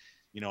 And,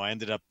 I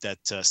ended up that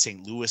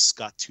St. Louis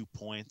got 2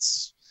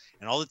 points.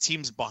 And all the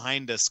teams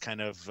behind us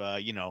kind of,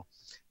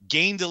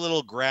 gained a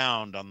little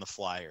ground on the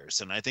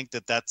Flyers. And I think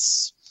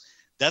that's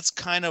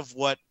kind of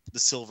what the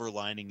silver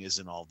lining is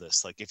in all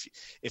this. Like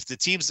if the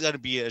team's going to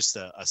be just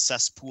a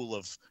cesspool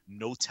of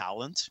no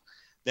talent,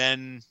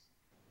 then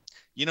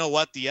you know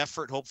what, the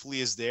effort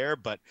hopefully is there.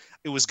 But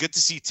it was good to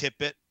see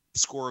Tippett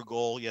score a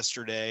goal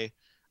yesterday.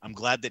 I'm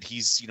glad that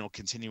he's,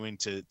 continuing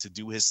to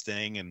do his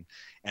thing and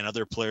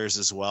other players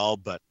as well.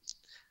 But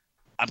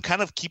I'm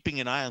kind of keeping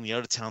an eye on the out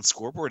of town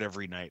scoreboard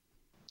every night.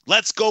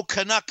 Let's go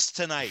Canucks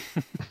tonight.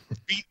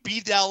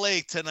 Beat LA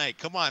tonight.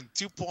 Come on,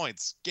 2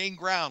 points. Gain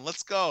ground.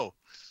 Let's go.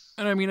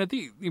 And I mean, at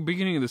the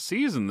beginning of the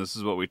season, this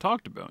is what we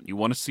talked about. You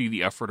want to see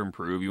the effort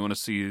improve. You want to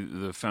see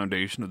the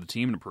foundation of the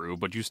team improve,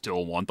 but you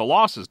still want the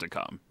losses to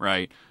come,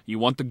 right? You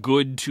want the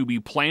good to be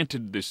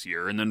planted this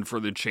year and then for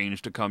the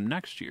change to come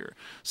next year.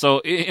 So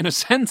in a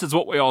sense, it's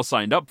what we all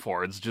signed up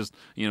for. It's just,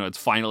 it's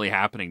finally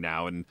happening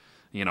now. And,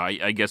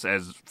 I guess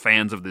as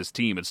fans of this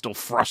team, it's still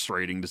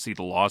frustrating to see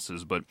the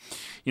losses. But,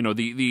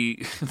 the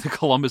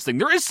Columbus thing,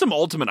 there is some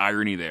ultimate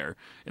irony there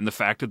in the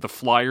fact that the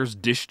Flyers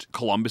dished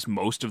Columbus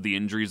most of the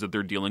injuries that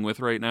they're dealing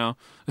with right now.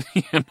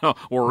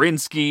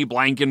 Werenski,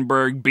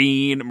 Blankenberg,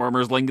 Bean,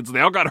 Murmurs-Lincoln,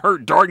 they all got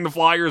hurt during the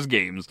Flyers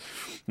games.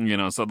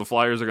 So the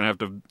Flyers are going to have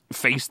to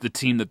face the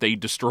team that they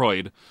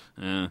destroyed,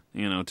 to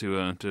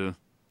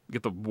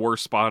get the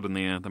worst spot in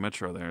the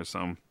Metro there.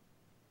 So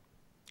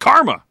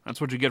karma,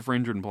 that's what you get for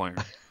injured players.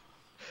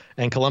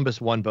 And Columbus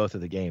won both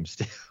of the games,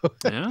 too.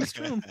 Yeah, that's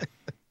true.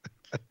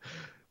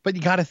 But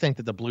you got to think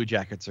that the Blue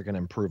Jackets are going to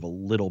improve a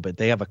little bit.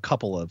 They have a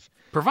couple of...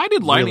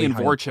 Provided Laine and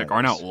Voracek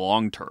aren't out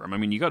long-term. I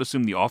mean, you got to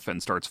assume the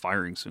offense starts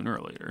firing sooner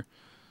or later.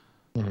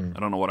 Mm-hmm. I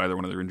don't know what either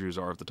one of their injuries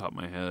are off the top of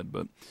my head,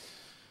 but...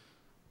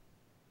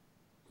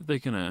 they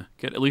can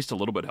get at least a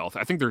little bit healthy.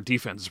 I think their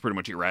defense is pretty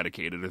much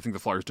eradicated. I think the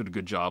Flyers did a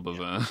good job of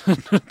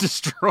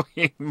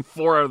destroying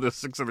 4 out of the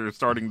 6 of their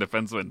starting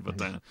defensemen.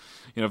 But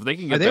if they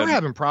can get, they were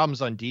having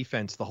problems on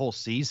defense the whole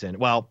season.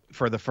 Well,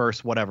 for the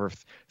first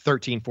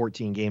 13,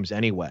 14 games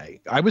anyway.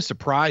 I was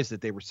surprised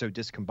that they were so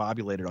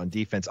discombobulated on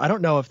defense. I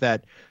don't know if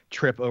that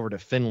trip over to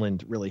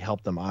Finland really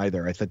helped them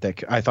either.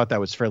 I thought that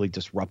was fairly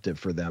disruptive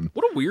for them.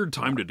 What a weird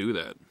time to do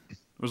that.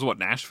 It was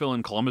Nashville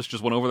and Columbus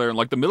just went over there in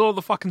the middle of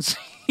the fucking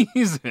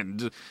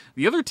season.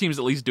 The other teams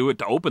at least do it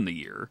to open the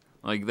year.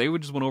 They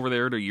would just went over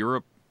there to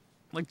Europe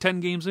 10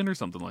 games in or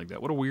something like that.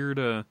 What a weird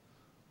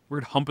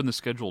hump in the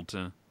schedule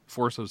to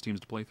force those teams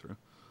to play through.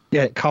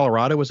 Yeah,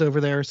 Colorado was over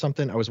there or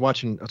something. I was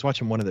watching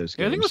one of those games.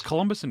 Yeah, I think it was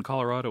Columbus and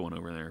Colorado went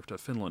over there to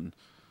Finland.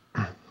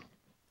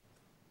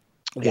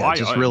 Yeah,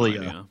 just really.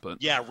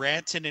 But yeah,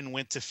 Rantanen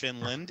went to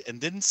Finland, and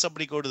didn't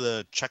somebody go to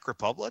the Czech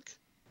Republic?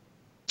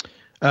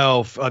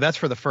 Oh, that's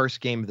for the first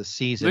game of the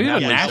season. Yeah,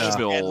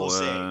 Nashville,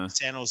 Nashville,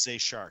 San Jose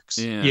Sharks.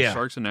 Yeah,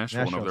 Sharks and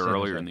Nashville went over there San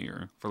earlier Jose. in the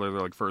year for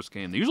their first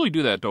game. They usually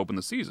do that to open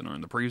the season or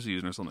in the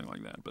preseason or something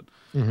like that. But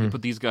they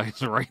put these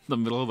guys right in the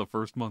middle of the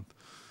first month.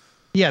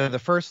 Yeah, the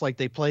first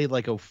they played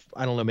I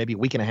don't know, maybe a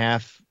week and a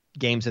half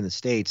games in the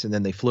States, and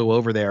then they flew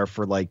over there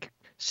for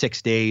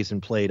 6 days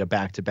and played a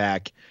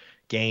back-to-back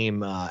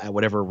game at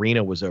whatever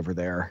arena was over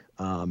there.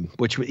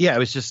 It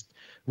was just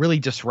really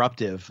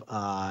disruptive.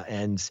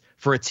 And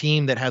for a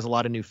team that has a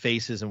lot of new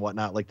faces and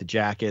whatnot, like the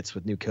Jackets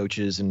with new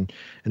coaches and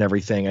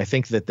everything, I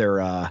think that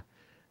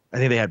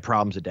they had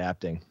problems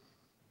adapting.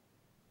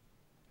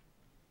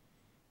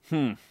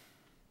 Oh,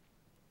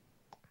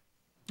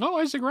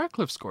 Isaac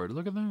Ratcliffe scored.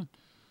 Look at that.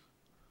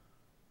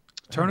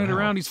 Turn it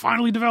around. He's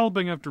finally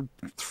developing after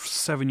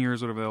 7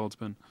 years, whatever the hell it's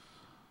been.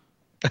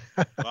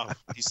 Wow,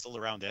 he's still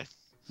around, eh?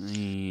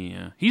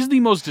 Yeah. He's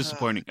the most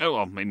disappointing.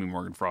 Maybe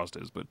Morgan Frost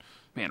is, but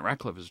man,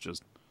 Ratcliffe is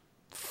just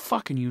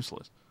fucking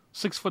useless.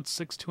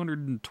 6'6",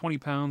 220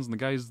 pounds, and the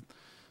guy's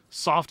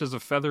soft as a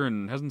feather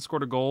and hasn't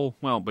scored a goal.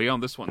 Well,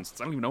 beyond this one, I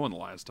don't even know when the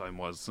last time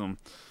was. So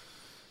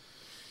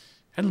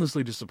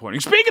endlessly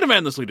disappointing. Speaking of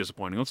endlessly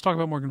disappointing, let's talk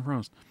about Morgan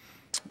Frost.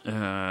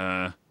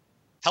 Hell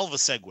of a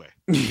segue.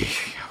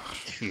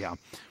 Yeah.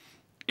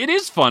 It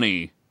is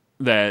funny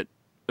that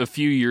a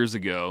few years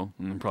ago,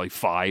 probably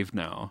 5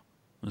 now,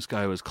 this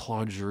guy was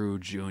Claude Giroux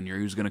Jr.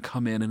 He was going to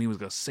come in and he was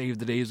going to save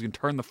the day. He was going to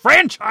turn the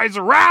franchise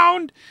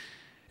around.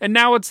 And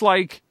now it's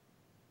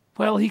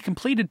he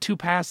completed 2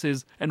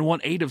 passes and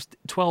won 8 of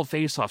 12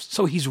 faceoffs,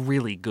 so he's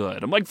really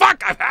good. I'm like,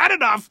 fuck, I've had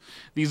enough.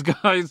 These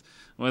guys,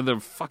 the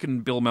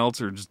fucking Bill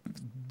Meltzer just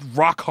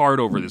rock hard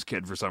over this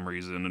kid for some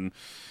reason. And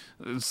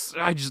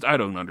I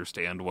don't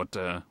understand what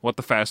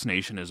the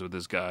fascination is with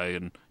this guy.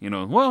 And,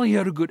 he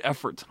had a good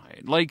effort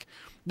tonight.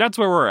 That's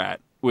where we're at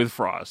with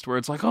Frost, where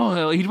it's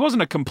he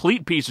wasn't a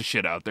complete piece of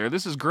shit out there.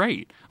 This is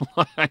great.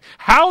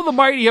 How the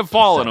mighty have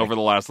fallen over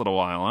the last little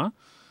while, huh?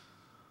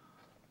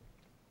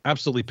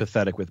 Absolutely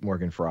pathetic with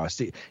Morgan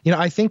Frost.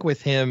 I think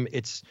with him,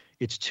 it's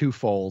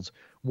twofold.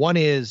 One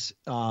is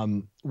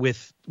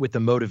with the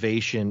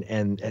motivation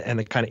and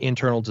the kind of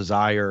internal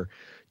desire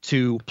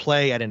to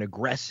play at an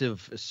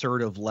aggressive,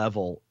 assertive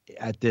level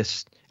at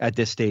this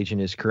stage in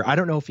his career. I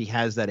don't know if he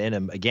has that in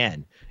him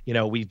again.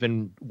 We've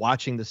been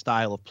watching the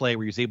style of play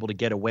where he was able to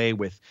get away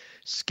with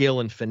skill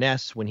and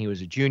finesse when he was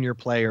a junior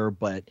player,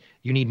 but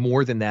you need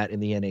more than that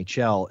in the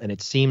NHL. And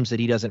it seems that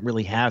he doesn't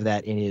really have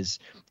that in his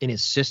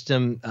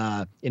system,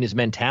 in his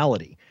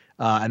mentality.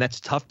 And that's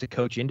tough to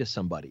coach into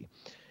somebody.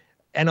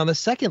 And on the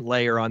second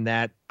layer on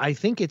that, I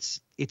think it's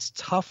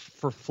tough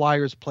for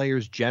Flyers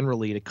players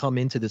generally to come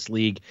into this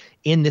league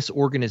in this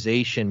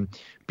organization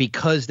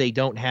because they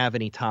don't have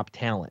any top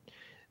talent.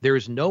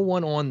 There's no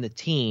one on the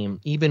team,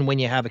 even when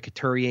you have a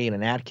Couturier and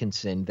an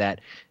Atkinson, that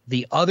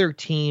the other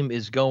team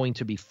is going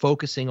to be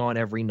focusing on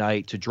every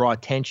night to draw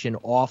attention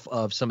off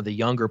of some of the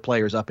younger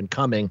players up and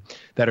coming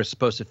that are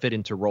supposed to fit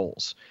into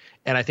roles.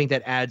 And I think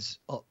that adds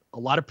a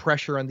lot of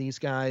pressure on these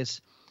guys.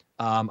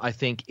 I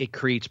think it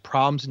creates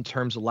problems in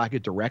terms of lack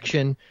of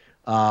direction,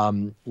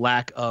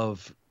 lack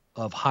of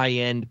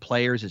high-end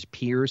players as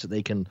peers that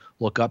they can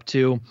look up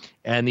to.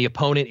 And the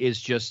opponent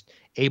is just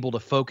able to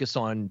focus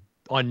on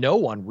no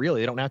one, really.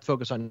 They don't have to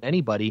focus on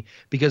anybody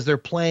because they're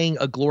playing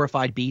a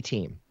glorified B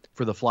team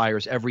for the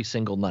Flyers every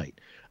single night.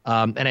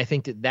 And I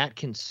think that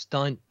can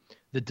stunt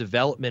the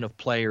development of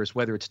players,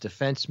 whether it's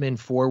defensemen,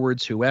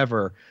 forwards,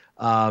 whoever.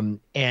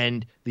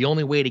 And the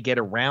only way to get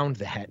around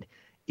that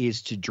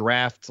is to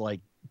draft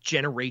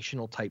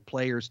generational type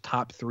players,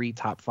 top 3,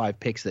 top 5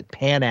 picks that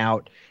pan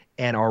out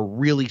and are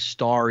really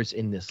stars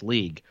in this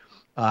league.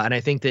 And I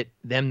think that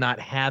them not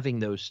having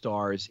those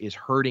stars is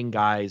hurting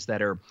guys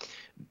that are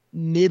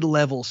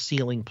mid-level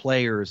ceiling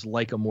players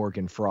like a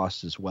Morgan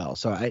Frost as well.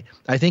 So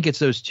I think it's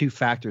those 2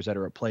 factors that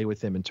are at play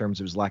with him in terms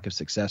of his lack of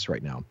success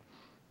right now.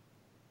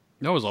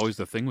 That was always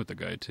the thing with the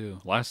guy,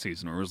 too. Last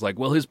season, where it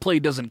was his play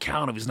doesn't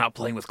count if he's not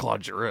playing with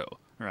Claude Giroux,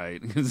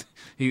 right? Because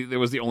there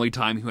was the only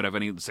time he would have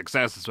any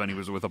success is when he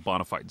was with a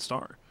bona fide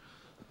star.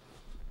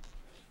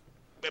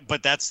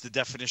 But that's the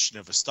definition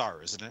of a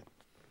star, isn't it?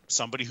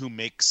 Somebody who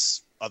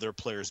makes other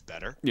players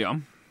better. Yeah.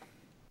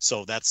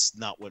 So that's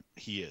not what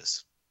he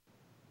is.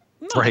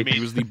 No, Right. He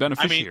was the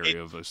beneficiary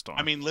of this storm.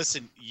 I mean,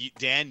 listen,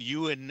 Dan,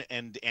 you and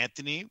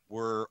Anthony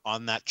were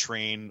on that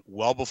train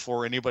well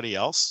before anybody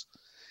else.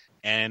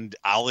 And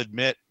I'll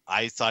admit,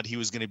 I thought he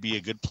was going to be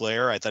a good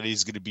player. I thought he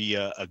was going to be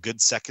a good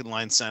second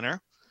line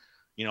center.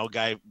 You know,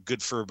 guy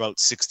good for about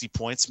 60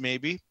 points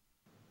maybe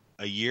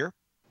a year.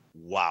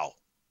 Wow.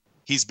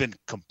 He's been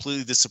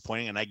completely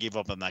disappointing, and I gave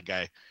up on that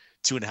guy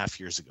 2.5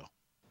 years ago.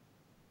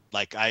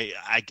 Like, I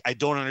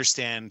don't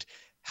understand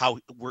how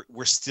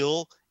we're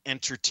still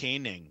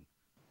entertaining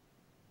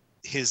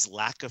his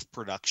lack of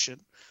production.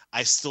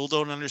 I still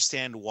don't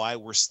understand why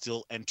we're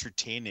still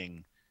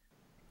entertaining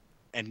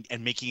and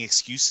making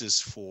excuses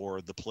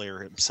for the player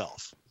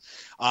himself.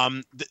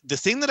 The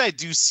thing that I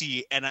do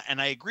see, and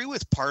I agree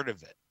with part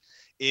of it,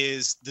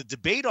 is the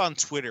debate on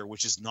Twitter,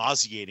 which is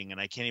nauseating,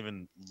 and I can't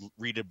even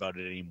read about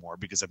it anymore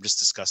because I'm just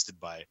disgusted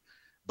by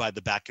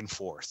the back and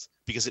forth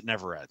because it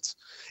never ends,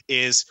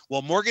 is,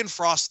 well, Morgan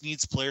Frost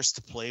needs players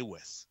to play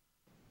with.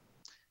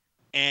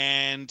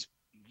 And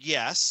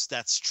yes,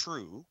 that's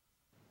true.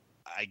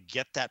 I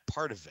get that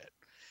part of it.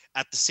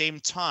 At the same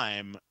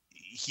time,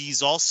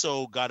 he's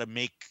also got to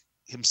make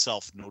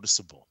himself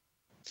noticeable.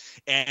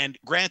 And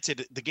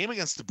granted, the game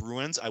against the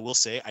Bruins, I will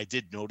say, I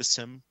did notice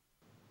him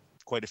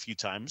quite a few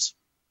times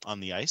on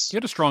the ice. He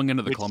had a strong end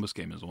of the Columbus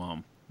game as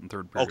well in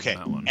third period. Okay, in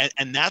that one.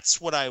 And that's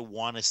what I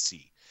want to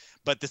see.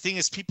 But the thing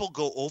is, people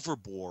go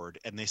overboard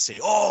and they say,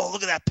 "Oh,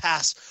 look at that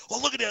pass! Oh,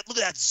 look at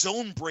that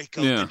zone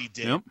breakout that he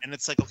did!" Yep. And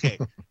it's like, okay,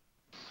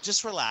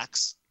 just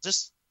relax.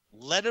 Just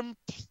let him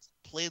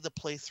play the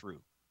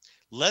playthrough.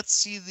 Let's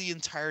see the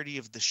entirety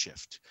of the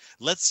shift.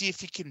 Let's see if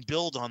he can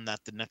build on that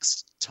the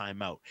next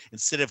time out,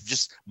 instead of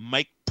just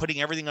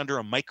putting everything under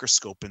a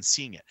microscope and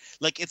seeing it.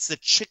 Like, it's the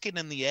chicken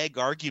and the egg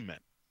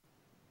argument.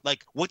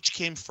 Like, which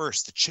came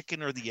first, the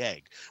chicken or the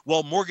egg?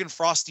 Well, Morgan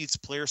Frost needs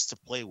players to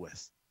play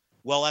with.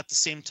 Well, at the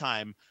same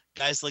time,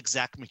 guys like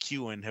Zach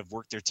McEwen have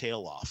worked their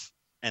tail off,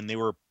 and they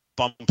were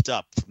bumped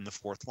up from the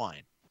fourth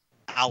line.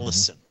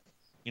 Allison,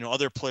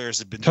 other players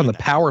have been It's on doing the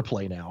that. power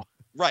play now.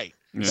 Right.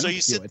 Yeah. So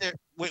you sit there,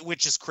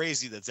 which is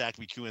crazy that Zach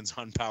McEwen's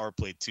on power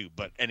play too.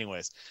 But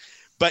anyways,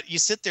 you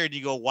sit there and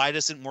you go, why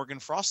doesn't Morgan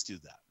Frost do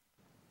that?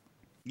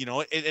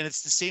 And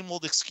it's the same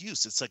old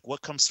excuse. It's like,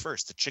 what comes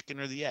first, the chicken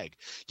or the egg?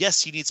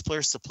 Yes, he needs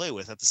players to play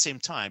with. At the same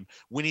time,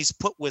 when he's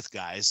put with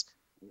guys,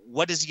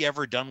 what has he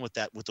ever done with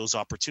those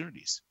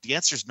opportunities? The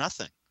answer is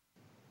nothing.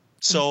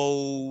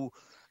 So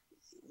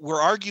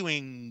we're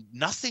arguing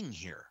nothing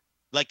here.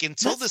 Like,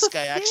 until That's this the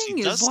guy actually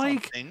thing, does is,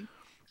 like, something.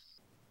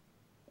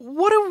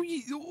 What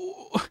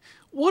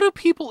do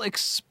people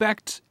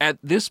expect at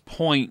this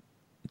point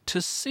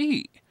to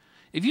see?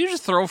 If you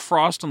just throw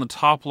Frost on the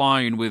top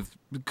line with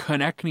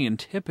Konechny and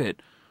Tippett,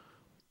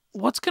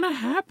 what's going to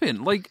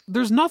happen? Like,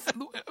 there's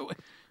nothing.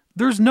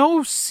 There's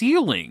no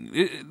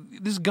ceiling.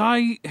 This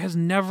guy has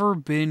never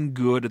been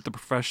good at the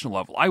professional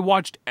level. I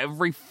watched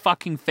every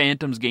fucking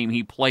Phantoms game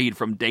he played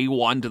from day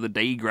one to the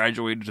day he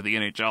graduated to the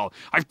NHL.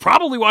 I've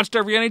probably watched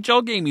every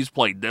NHL game he's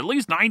played, at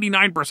least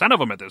 99% of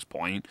them at this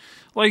point.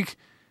 Like,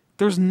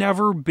 there's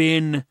never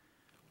been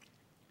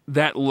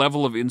that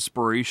level of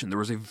inspiration. There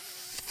was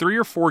 3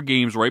 or 4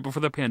 games right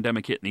before the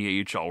pandemic hit in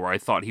the AHL where I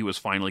thought he was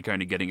finally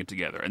kind of getting it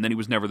together, and then he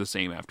was never the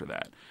same after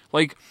that.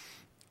 Like,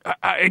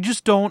 I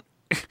just don't...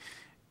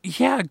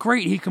 Yeah,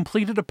 great. He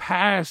completed a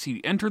pass.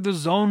 He entered the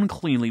zone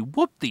cleanly.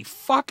 Whoop the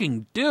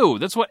fucking do.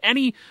 That's what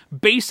any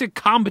basic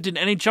competent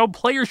NHL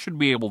player should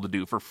be able to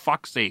do, for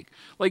fuck's sake.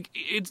 Like,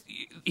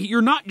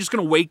 you're not just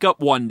going to wake up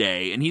one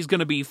day and he's going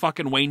to be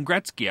fucking Wayne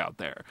Gretzky out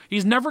there.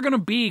 He's never going to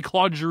be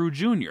Claude Giroux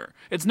Jr.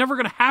 It's never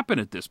going to happen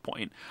at this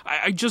point.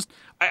 I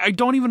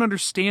don't even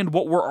understand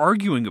what we're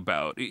arguing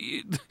about.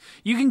 You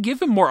can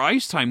give him more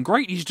ice time.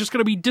 Great. He's just going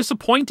to be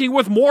disappointing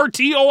with more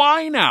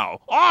TOI now.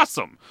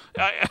 Awesome.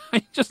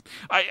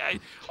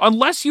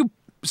 Unless you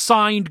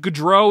signed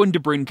Gaudreau and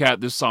DeBrincat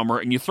this summer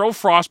and you throw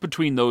Frost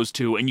between those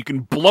two and you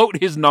can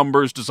bloat his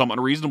numbers to some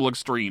unreasonable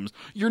extremes,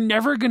 you're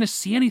never going to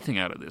see anything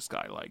out of this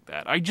guy like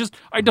that.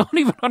 I don't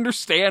even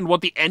understand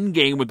what the end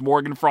game with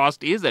Morgan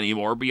Frost is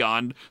anymore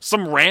beyond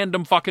some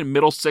random fucking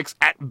middle six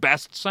at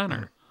best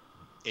center.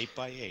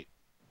 8x8.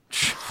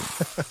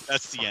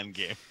 That's the end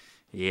game.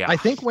 Yeah. I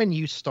think when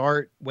you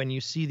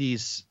see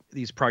these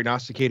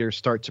prognosticators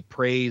start to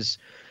praise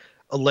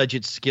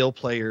alleged skill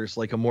players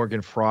like a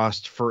Morgan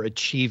Frost for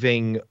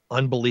achieving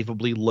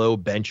unbelievably low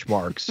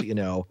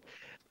benchmarks,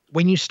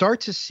 when you start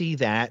to see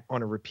that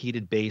on a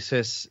repeated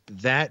basis,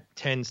 that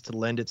tends to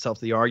lend itself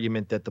to the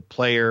argument that the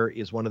player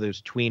is one of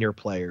those tweener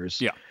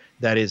players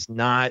that is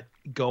not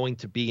going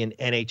to be an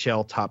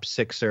NHL top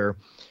sixer.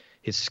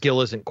 His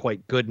skill isn't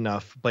quite good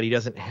enough, but he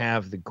doesn't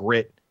have the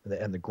grit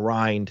and the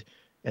grind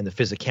and the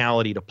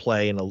physicality to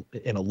play in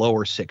a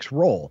lower six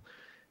role.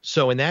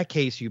 So in that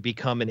case, you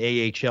become an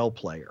AHL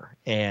player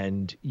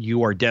and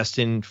you are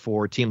destined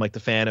for a team like the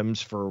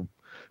Phantoms for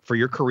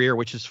your career,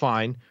 which is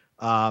fine.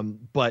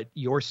 But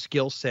your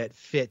skill set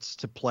fits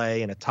to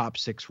play in a top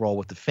six role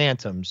with the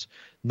Phantoms,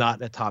 not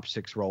in a top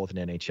six role with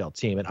an NHL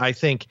team. And I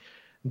think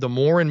the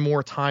more and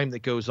more time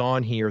that goes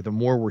on here, the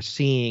more we're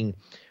seeing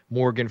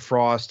Morgan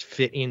Frost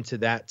fit into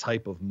that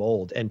type of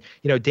mold. And,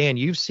 Dan,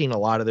 you've seen a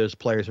lot of those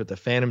players with the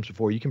Phantoms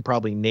before. You can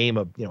probably name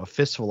a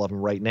fistful of them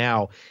right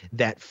now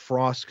that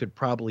Frost could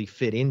probably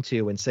fit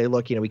into and say,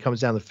 look, he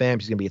comes down the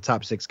Phantoms, he's going to be a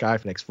top 6 guy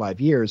for the next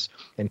 5 years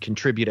and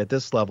contribute at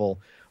this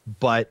level.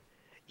 But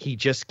he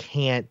just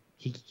can't,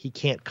 he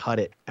can't cut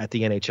it at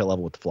the NHL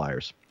level with the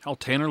Flyers. How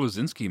Tanner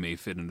Lazinski may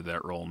fit into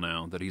that role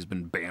now that he's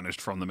been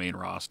banished from the main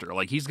roster.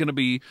 Like, he's going to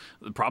be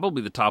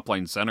probably the top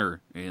line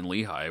center in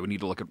Lehigh. We need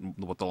to look at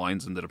what the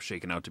lines ended up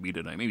shaking out to be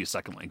tonight. Maybe a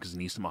second line because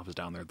Anisimov is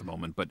down there at the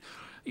moment. But,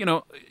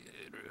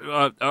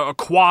 a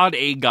quad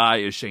A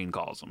guy, as Shane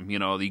calls them.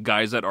 The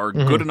guys that are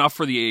good enough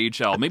for the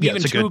AHL, maybe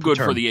even too good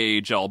for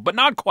the AHL, but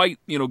not quite,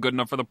 good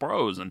enough for the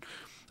pros. And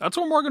that's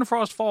where Morgan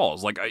Frost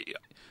falls. Like,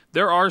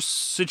 there are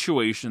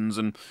situations,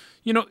 and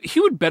he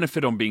would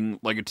benefit on being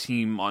like a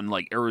team on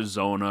like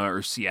Arizona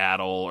or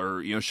Seattle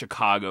or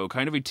Chicago,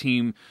 kind of a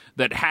team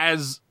that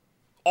has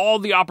all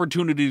the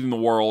opportunity in the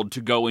world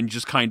to go and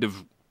just kind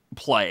of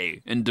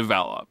play and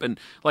develop. And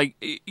like,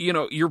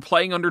 you're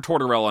playing under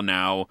Tortorella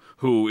now,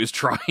 who is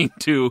trying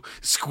to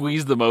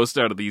squeeze the most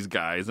out of these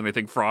guys, and I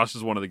think Frost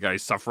is one of the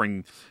guys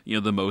suffering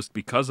the most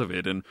because of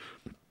it. And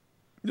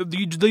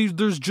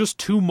there's just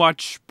too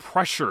much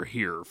pressure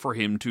here for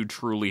him to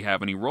truly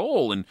have any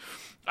role. And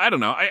I don't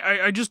know.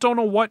 I just don't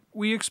know what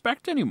we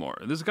expect anymore.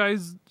 This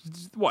guy's,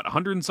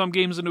 100 and some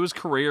games into his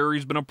career.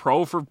 He's been a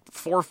pro for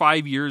 4 or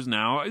 5 years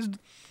now.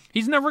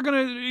 He's never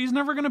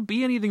gonna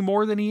be anything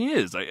more than he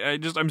is.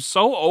 I'm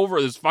so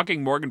over this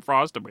fucking Morgan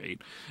Frost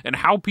debate and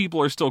how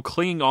people are still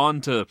clinging on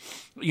to,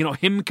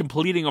 him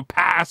completing a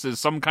pass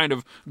as some kind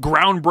of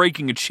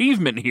groundbreaking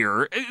achievement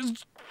here.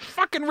 It's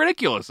fucking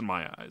ridiculous in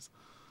my eyes.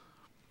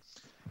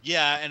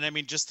 Yeah, and I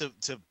mean, just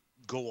to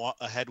go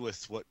ahead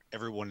with what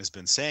everyone has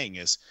been saying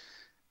is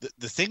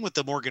the thing with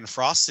the Morgan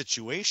Frost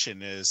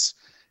situation is,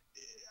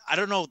 I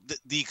don't know,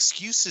 the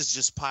excuses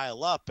just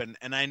pile up.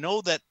 And I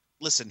know that,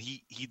 listen,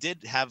 he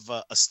did have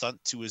a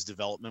stunt to his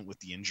development with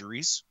the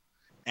injuries,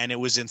 and it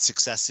was in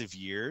successive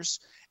years.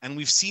 And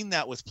we've seen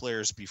that with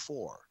players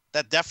before.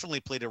 That definitely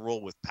played a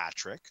role with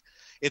Patrick.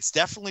 It's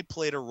definitely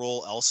played a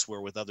role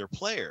elsewhere with other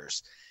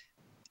players.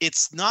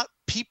 It's not,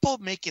 people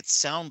make it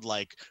sound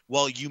like,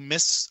 well, you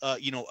miss, a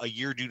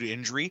year due to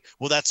injury.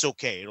 Well, that's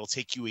okay. It'll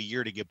take you a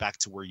year to get back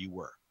to where you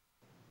were.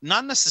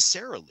 Not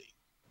necessarily.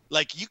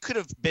 Like, you could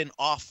have been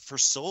off for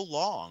so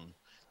long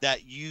that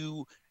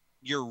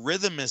your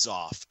rhythm is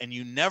off and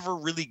you never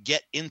really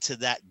get into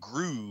that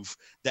groove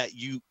that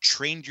you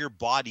trained your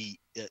body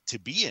to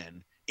be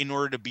in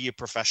order to be a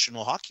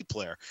professional hockey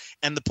player.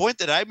 And the point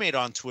that I made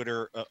on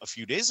Twitter a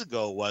few days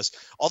ago was,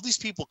 all these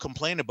people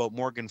complain about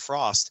Morgan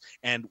Frost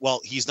and, well,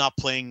 he's not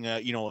playing,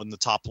 in the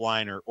top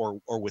line or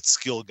with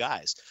skill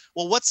guys.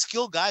 Well, what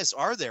skill guys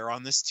are there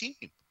on this team?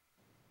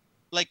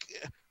 Like,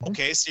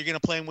 okay, so you're going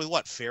to play him with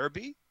what?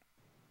 Farabee?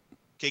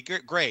 Okay,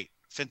 great.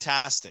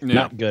 Fantastic. Yeah.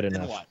 Not good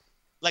enough. What?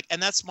 Like,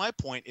 and that's my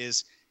point,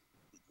 is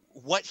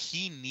what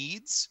he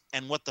needs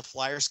and what the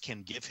Flyers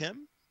can give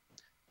him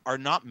are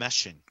not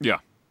meshing. Yeah.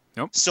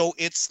 Nope. So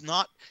it's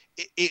not,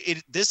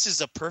 this is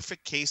a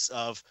perfect case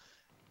of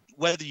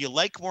whether you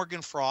like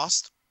Morgan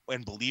Frost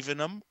and believe in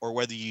him or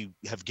whether you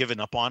have given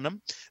up on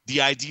him.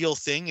 The ideal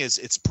thing is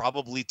it's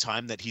probably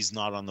time that he's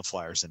not on the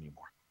Flyers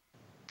anymore,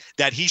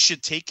 that he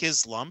should take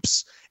his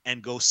lumps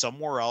and go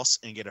somewhere else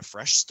and get a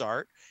fresh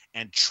start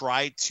and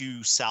try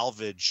to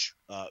salvage,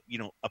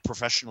 a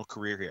professional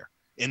career here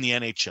in the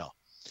NHL.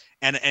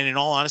 And in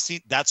all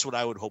honesty, that's what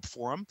I would hope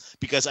for him,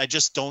 because I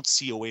just don't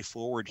see a way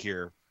forward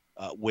here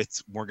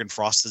with Morgan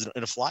Frost as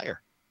a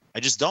Flyer. I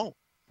just don't.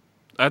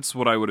 That's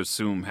what I would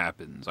assume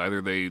happens.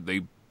 Either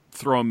they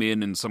throw him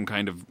in some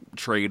kind of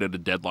trade at a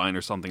deadline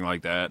or something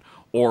like that,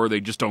 or they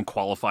just don't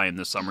qualify him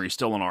this summer. He's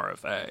still an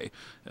RFA.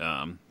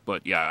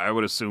 But yeah, I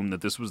would assume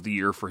that this was the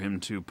year for him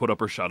to put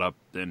up or shut up,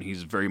 and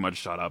he's very much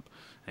shut up.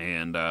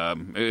 And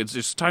it's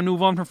just time to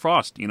move on from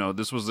Frost.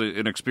 This was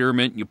an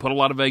experiment. You put a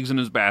lot of eggs in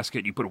his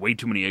basket. You put way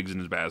too many eggs in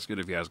his basket,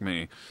 if you ask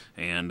me.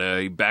 And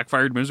he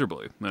backfired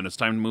miserably. And it's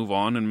time to move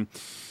on. And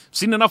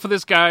seen enough of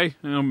this guy.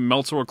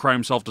 Meltzer will cry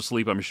himself to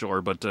sleep, I'm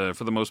sure. But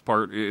for the most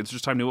part, it's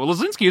just time to... Well,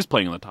 Lazinski is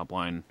playing on the top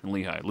line in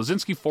Lehigh.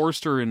 Lazinski,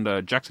 Forster,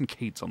 and Jackson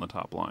Cates on the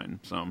top line.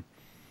 So,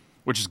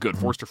 which is good.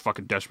 Forster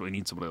fucking desperately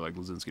needs somebody like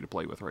Lazinski to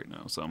play with right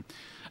now. So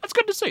that's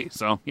good to see.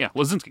 So, yeah,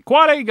 Lazinski,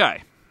 quad A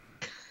guy.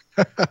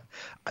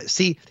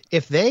 See,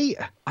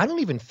 I don't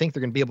even think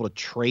they're going to be able to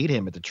trade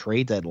him at the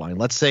trade deadline.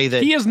 Let's say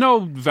that he has no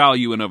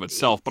value in of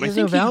itself, but I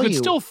think you could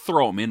still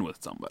throw him in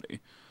with somebody.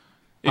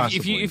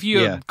 If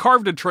you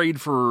carved a trade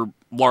for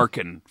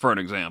Larkin, for an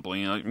example,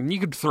 you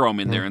could throw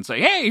him in there and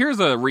say, "Hey, here's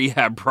a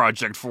rehab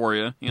project for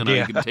you." You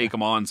could take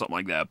him on, something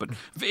like that. But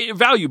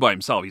value by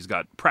himself, he's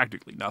got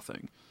practically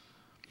nothing.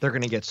 They're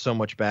going to get so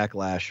much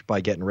backlash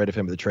by getting rid of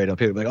him at the trade.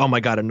 People will be like, "Oh my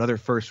god, another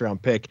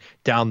first-round pick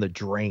down the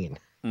drain."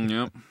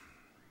 Yep.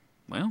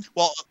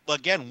 Well,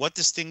 again, what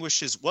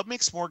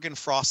makes Morgan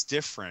Frost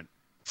different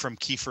from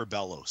Kiefer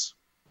Bellows?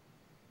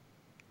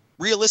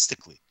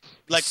 Realistically,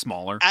 like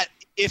smaller.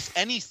 if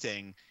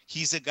anything,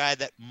 he's a guy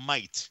that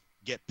might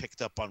get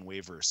picked up on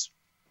waivers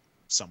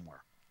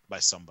somewhere by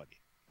somebody.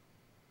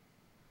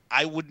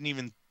 I wouldn't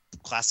even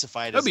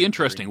classify it. That'd be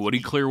interesting. Would he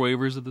clear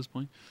waivers at this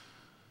point?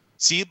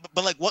 See,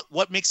 but like,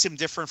 what makes him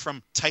different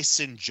from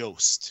Tyson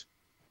Jost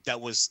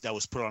that was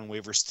put on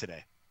waivers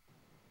today?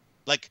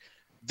 Like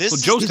this.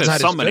 Well, Jost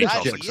has some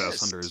NHL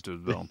success under his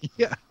belt.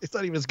 Yeah, it's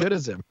not even as good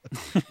as him.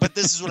 But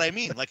this is what I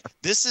mean. Like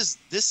this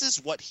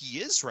is what he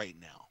is right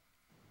now.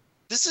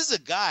 This is a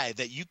guy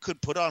that you could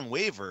put on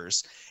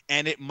waivers,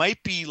 and it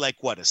might be like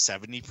what, a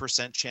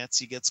 70% chance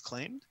he gets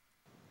claimed.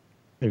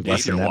 Maybe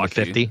less than that,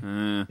 50.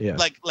 Yeah.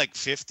 Like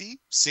 50,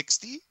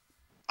 60.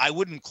 I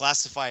wouldn't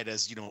classify it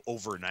as,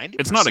 over 90%.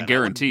 It's not a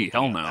guarantee.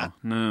 Hell no.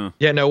 No.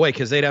 Yeah, no way,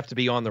 because they'd have to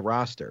be on the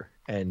roster.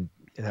 And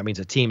that means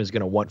a team is going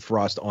to want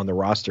Frost on the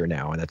roster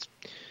now, and that's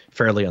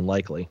fairly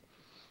unlikely.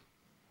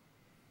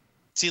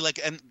 See,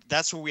 and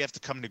that's where we have to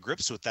come to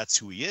grips with. That's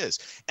who he is.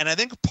 And I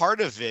think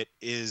part of it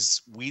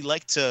is we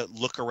like to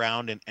look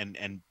around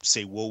and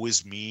say, woe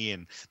is me.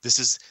 And this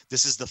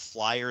is the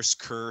Flyers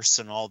curse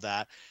and all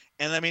that.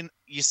 And I mean,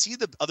 you see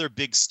the other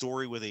big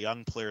story with a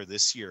young player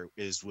this year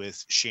is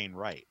with Shane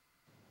Wright.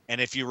 And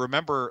if you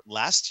remember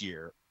last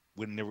year,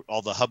 when there were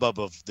all the hubbub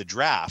of the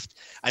draft,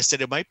 I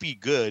said it might be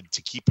good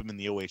to keep him in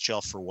the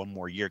OHL for one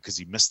more year because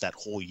he missed that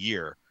whole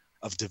year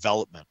of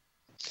development.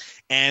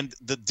 And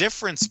the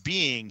difference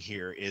being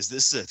here is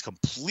this is a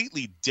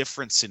completely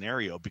different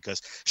scenario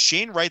because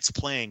Shane Wright's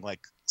playing like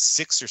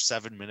 6 or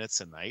 7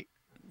 minutes a night.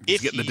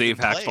 He's getting the Dave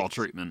Hackstall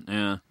treatment.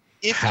 Yeah.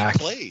 If he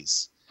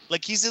plays.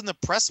 Like he's in the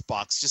press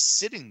box just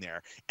sitting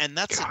there. And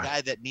that's a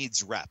guy that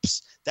needs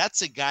reps.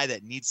 That's a guy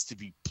that needs to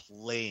be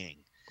playing.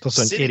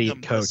 That's an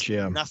idiot coach,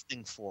 yeah.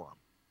 Nothing for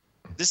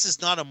him. This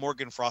is not a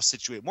Morgan Frost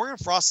situation. Morgan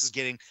Frost is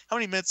getting, how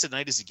many minutes a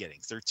night is he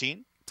getting?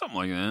 13? Something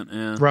like that,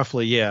 yeah.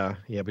 Roughly, yeah.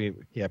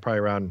 Yeah, probably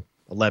around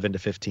 11 to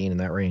 15 in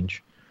that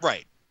range.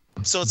 Right.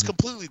 So it's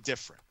completely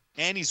different.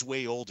 And he's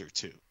way older,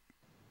 too.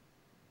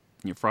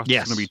 Yeah, Frost is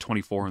going to be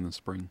 24 in the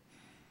spring.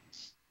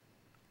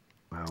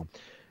 Wow.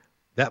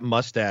 That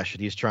mustache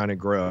that he's trying to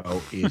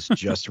grow is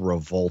just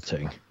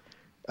revolting.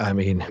 I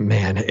mean,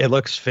 man, it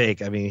looks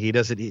fake. I mean, he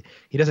doesn't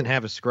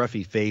have a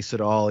scruffy face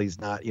at all. He's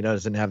not,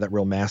 doesn't have that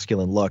real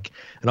masculine look.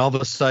 And all of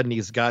a sudden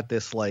he's got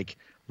this like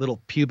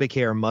little pubic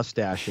hair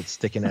mustache that's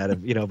sticking out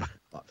of, above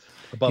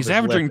he's his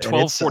averaging lip.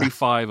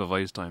 12:45 of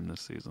ice time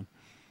this season.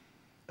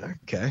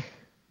 Okay.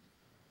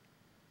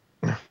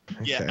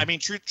 Yeah, I mean,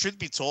 truth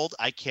be told,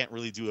 I can't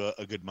really do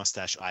a good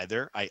mustache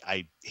either.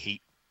 I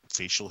hate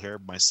facial hair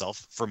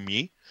myself. For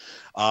me,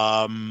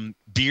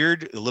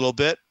 beard a little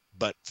bit,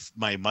 but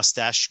my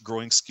mustache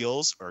growing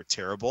skills are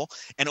terrible.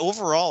 And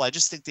overall, I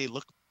just think they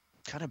look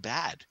kind of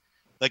bad.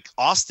 Like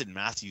Austin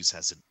Matthews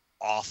has an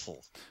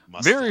awful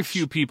mustache. Very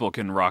few people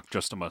can rock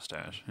just a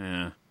mustache.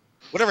 Yeah.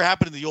 Whatever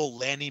happened to the old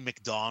Lanny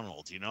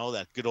McDonald?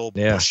 That good old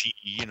bushy.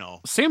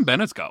 Sam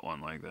Bennett's got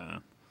one like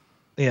that.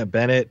 Yeah,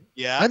 Bennett.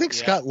 Yeah, I think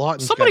Scott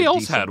Lawton. Somebody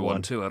else had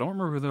one too. I don't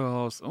remember who the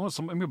else. Oh,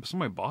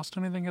 somebody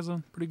Boston, I think, has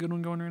a pretty good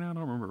one going right now. I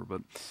don't remember,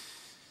 but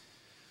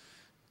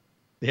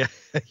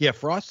yeah.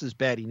 Frost is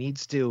bad. He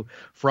needs to.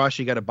 Frost,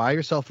 you got to buy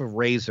yourself a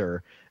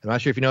razor. I'm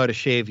not sure if you know how to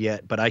shave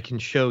yet, but I can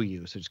show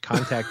you. So just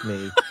contact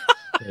me.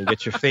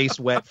 Get your face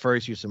wet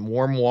first. Use some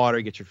warm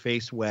water. Get your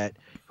face wet.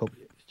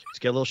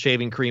 Just get a little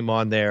shaving cream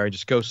on there.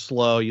 Just go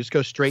slow. You just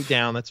go straight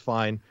down. That's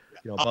fine.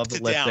 Above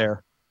the lip down.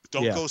 There.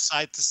 Don't go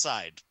side to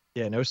side.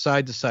 Yeah, no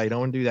side to side.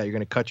 Don't want to do that. You're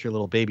going to cut your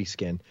little baby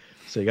skin.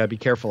 So you got to be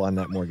careful on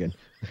that, Morgan.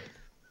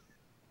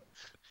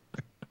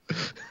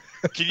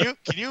 Can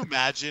you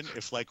imagine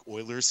if like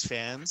Oilers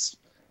fans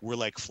were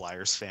like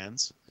Flyers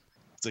fans?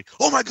 It's like,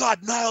 oh my God,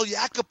 Nail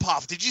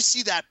Yakupov! Did you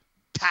see that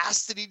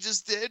pass that he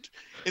just did?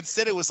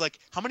 Instead, it was like,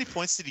 how many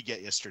points did he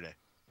get yesterday?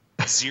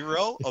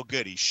 0? Oh,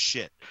 good, he's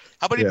shit.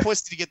 How many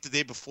points did he get the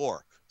day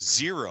before?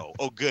 0.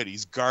 Oh, good,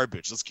 he's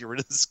garbage. Let's get rid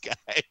of this guy.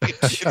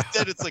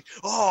 Instead, it's like,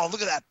 oh,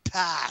 look at that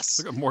pass.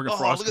 Look at Morgan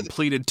Frost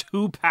completed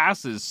 2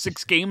 passes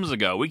 6 games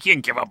ago. We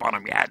can't give up on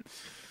him yet.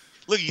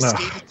 Look, he's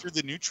skating through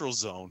the neutral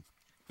zone.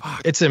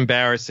 It's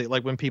embarrassing.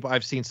 Like when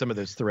I've seen some of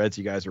those threads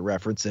you guys are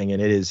referencing,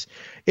 and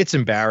it's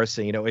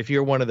embarrassing. If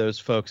you're one of those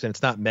folks, and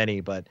it's not many,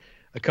 but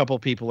a couple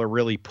people are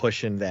really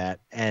pushing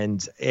that,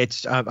 and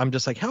I'm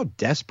just like, how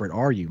desperate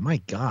are you? My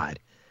God.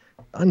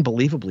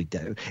 Unbelievably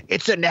dead.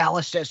 It's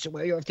analysis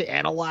where you have to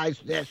analyze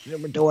this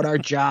and we're doing our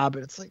job.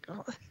 And it's like,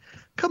 oh,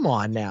 come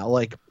on now.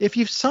 Like, if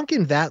you've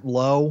sunken that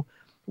low,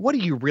 what are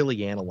you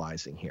really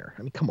analyzing here?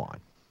 I mean, come on.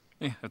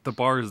 Yeah, if the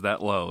bar is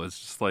that low, it's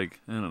just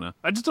like, I don't know.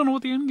 I just don't know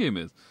what the end game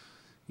is.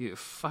 He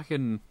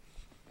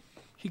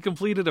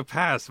completed a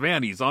pass.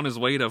 Man, he's on his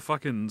way to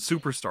fucking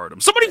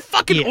superstardom. Somebody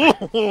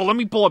let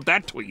me pull up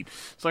that tweet.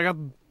 So I got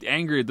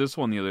angry at this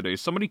one the other day.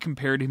 Somebody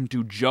compared him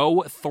to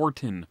Joe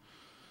Thornton.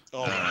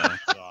 Oh my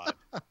God.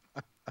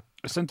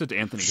 I sent it to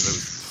Anthony because it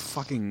was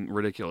fucking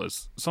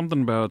ridiculous.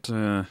 Something about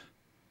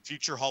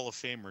future Hall of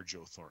Famer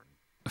Joe Thornton.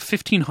 A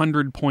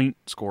 1,500 point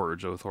scorer,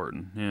 Joe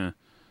Thornton. Yeah.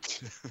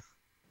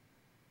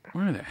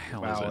 Where the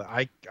hell is it?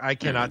 I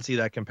cannot see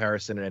that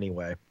comparison in any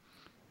way.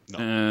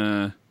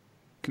 No.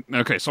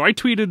 Okay, so I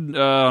tweeted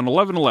on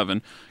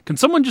 11/11, can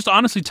someone just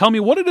honestly tell me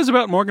what it is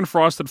about Morgan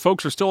Frost that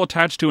folks are still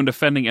attached to and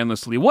defending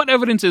endlessly? What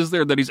evidence is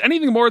there that he's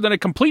anything more than a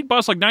complete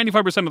bust like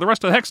 95% of the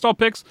rest of the Hextall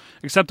picks?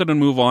 Accept it and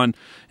move on.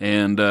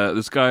 And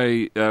this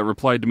guy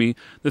replied to me,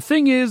 the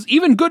thing is,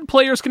 even good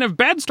players can have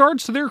bad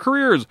starts to their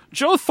careers.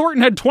 Joe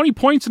Thornton had 20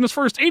 points in his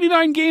first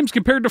 89 games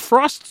compared to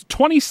Frost's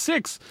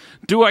 26.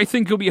 Do I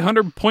think he'll be a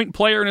 100-point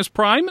player in his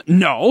prime?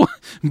 No.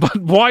 But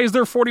why is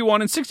there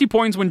 41 and 60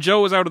 points when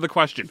Joe is out of the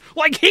question?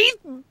 Like, he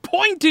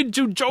pointed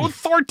to Joe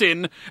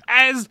Thornton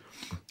as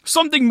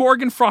something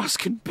Morgan Frost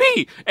can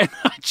be. And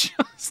I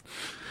just...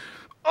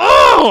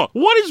 Oh!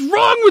 What is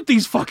wrong with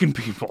these fucking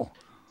people?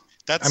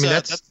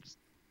 That's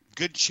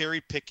good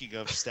cherry picking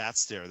of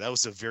stats there. That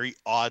was a very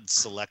odd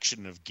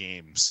selection of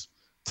games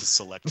to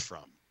select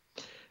from.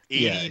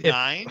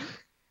 89?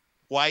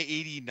 Why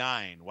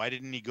 89? Why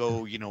didn't he go,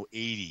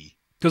 80?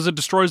 Because it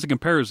destroys the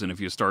comparison if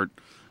you start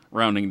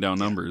rounding down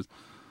numbers.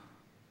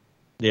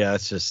 Yeah,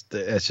 it's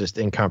just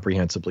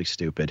incomprehensibly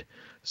stupid.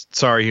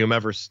 Sorry,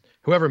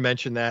 whoever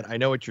mentioned that. I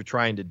know what you're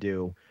trying to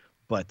do,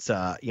 but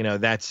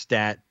that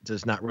stat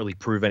does not really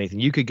prove anything.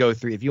 You could go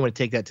through, if you want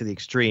to take that to the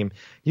extreme,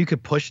 you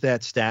could push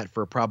that stat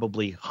for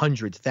probably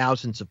hundreds,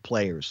 thousands of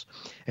players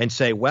and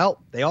say,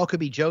 well, they all could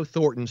be Joe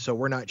Thornton, so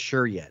we're not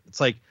sure yet. It's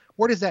like,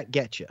 where does that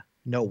get you?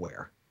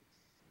 Nowhere.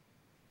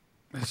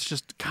 It's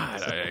just,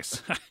 God,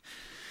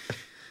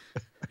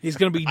 he's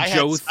going to be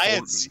Joe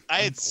Thornton.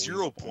 I had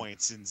 0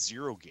 points in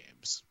 0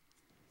 games.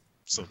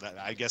 So that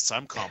I guess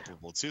I'm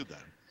comparable too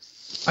then.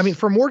 I mean,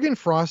 for Morgan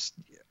Frost,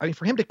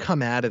 for him to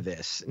come out of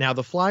this, now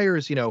the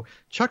Flyers,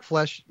 Chuck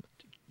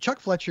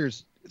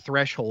Fletcher's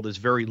threshold is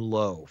very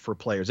low for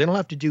players. They don't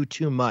have to do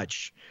too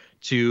much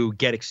to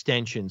get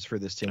extensions for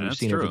this team. We've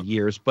seen over the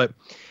years. But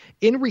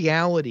in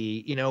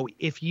reality,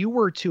 if you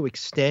were to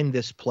extend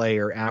this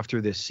player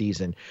after this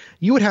season,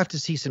 you would have to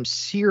see some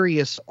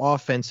serious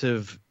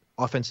offensive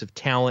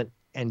talent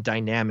and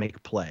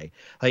dynamic play.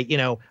 Like,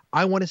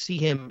 I want to see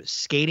him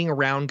skating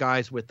around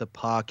guys with the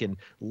puck and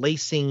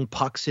lacing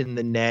pucks in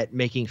the net,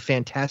 making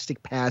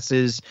fantastic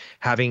passes,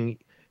 having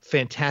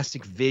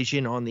fantastic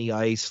vision on the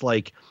ice.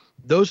 Like,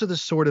 those are the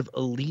sort of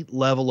elite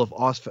level of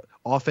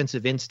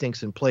offensive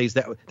instincts and plays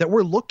that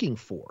we're looking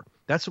for.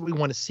 That's what we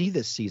want to see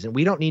this season.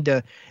 We don't need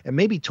to, and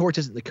maybe Torts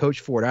isn't the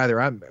coach for it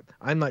either.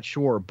 I'm not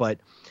sure, but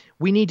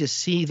we need to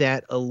see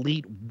that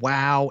elite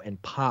wow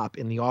and pop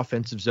in the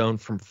offensive zone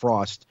from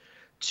Frost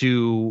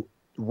to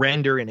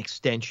render an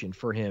extension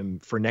for him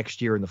for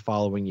next year and the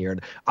following year.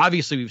 And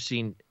obviously we've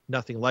seen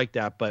nothing like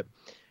that, but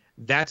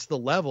that's the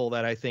level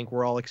that I think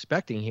we're all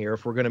expecting here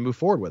if we're going to move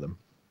forward with him.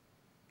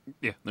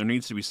 Yeah, there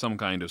needs to be some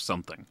kind of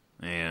something,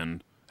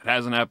 and it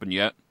hasn't happened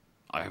yet.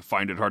 I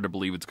find it hard to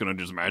believe it's going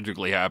to just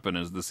magically happen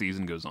as the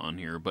season goes on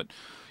here. But,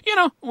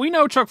 we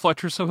know Chuck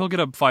Fletcher, so he'll get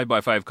a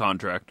 5x5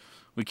 contract.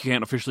 We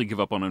can't officially give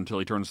up on him until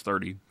he turns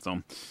 30.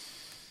 So,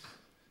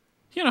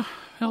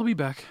 he'll be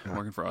back,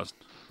 Morgan Frost.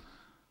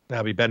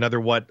 That'll be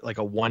another, like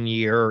a 1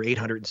 year,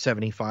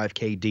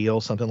 $875K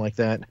deal, something like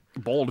that?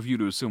 Bold of you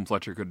to assume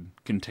Fletcher could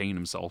contain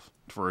himself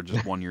for a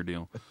just 1 year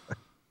deal.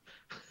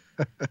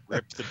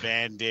 Rip the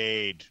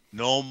Band-Aid.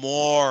 No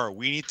more.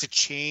 We need to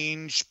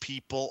change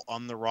people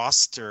on the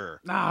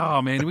roster.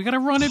 Oh, man, we got to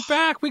run it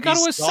back. We got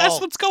to assess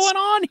what's going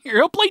on here.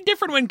 He'll play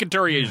different when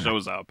Couturier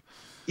shows up.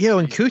 Yeah,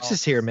 when Coots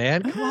is here,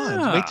 man. Come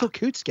on. Wait till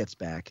Coots gets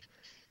back.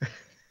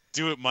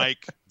 Do it,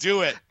 Mike.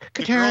 Do it.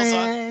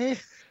 Couturier.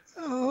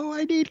 Oh,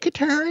 I need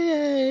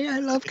Couturier. I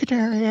love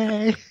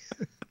Couturier.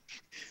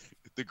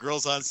 The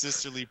girls on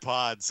Sisterly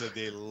Pod said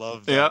they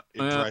love that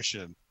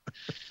impression.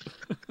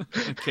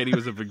 Katie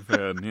was a big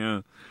fan,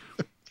 yeah.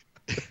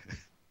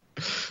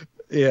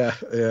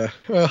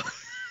 Well,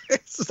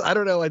 it's just, I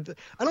don't know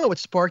what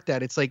sparked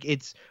that. It's like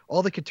it's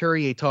all the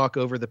Couturier talk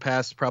over the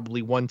past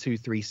probably 1, 2,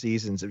 3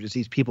 seasons of just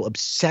these people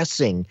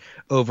obsessing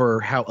over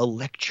how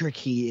electric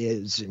he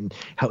is and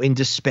how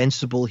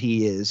indispensable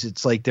he is.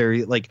 It's like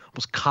they're like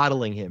almost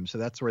coddling him. So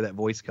that's where that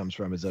voice comes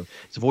from. It's a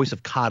voice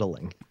of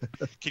coddling.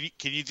 Can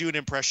you do an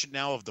impression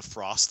now of the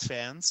Frost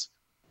fans?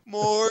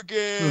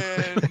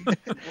 Morgan.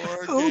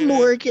 Oh,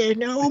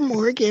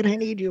 Morgan, I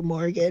need you,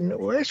 Morgan.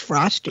 Where's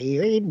Frosty?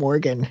 I need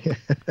Morgan.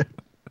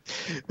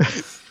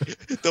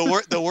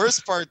 The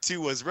worst part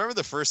too was, remember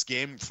the first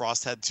game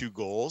Frost had 2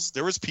 goals?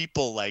 There was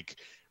people like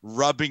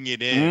rubbing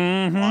it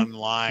in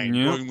online,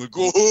 going like,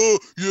 "Oh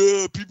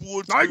yeah, people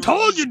want." I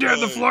told you, Dan,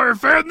 the Flyer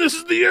fan, this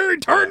is the year he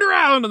turned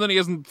around, and then he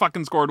hasn't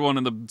fucking scored one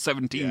in the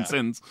 17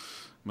 since.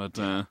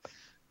 But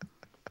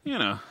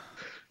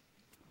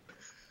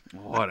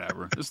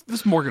whatever.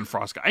 This Morgan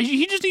Frost guy,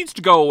 he just needs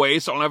to go away,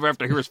 so I'll never have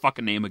to hear his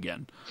fucking name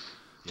again.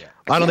 Yeah,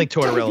 I don't think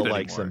Tortorella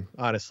likes him.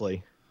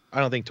 Honestly, I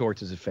don't think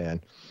Torts is a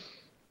fan.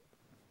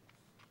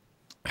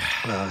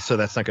 So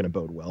that's not going to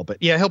bode well. But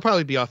yeah, he'll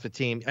probably be off the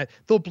team.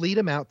 They'll bleed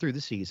him out through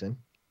the season.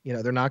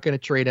 They're not going to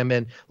trade him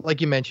in. Like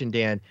you mentioned,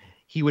 Dan,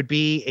 he would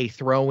be a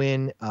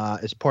throw-in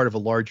as part of a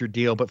larger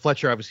deal. But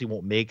Fletcher obviously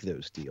won't make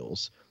those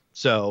deals.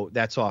 So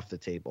that's off the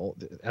table.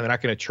 And they're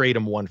not going to trade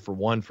him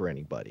 1-for-1 for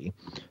anybody.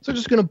 So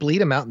just going to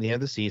bleed him out in the end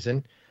of the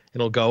season.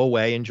 It'll go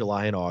away in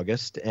July and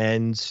August,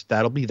 and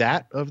that'll be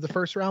that of the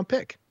first round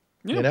pick.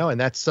 Yeah. You know, and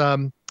that's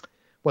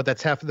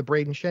that's half of the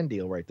Braden Shen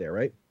deal right there,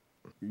 right?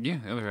 Yeah,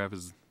 the other half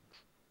is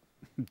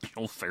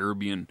Joel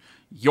Farabee and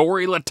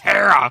Yori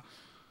Laterra.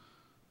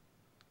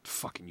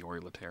 Fucking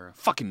Yori Laterra.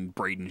 Fucking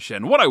Braden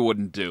Shen. What I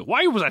wouldn't do.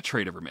 Why was that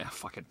trade ever made?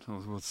 Fuck it.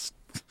 It's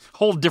a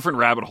whole different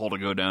rabbit hole to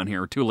go down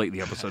here. Too late in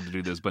the episode to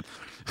do this, but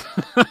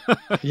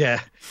Yeah,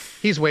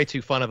 he's way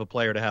too fun of a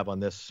player to have on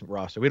this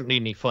roster. We don't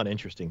need any fun,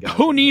 interesting guys.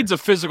 who needs a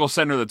physical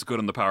center that's good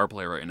on the power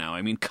play right now?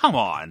 I mean, come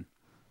on.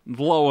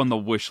 Low on the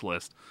wish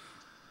list.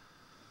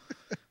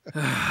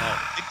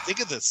 Think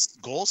of the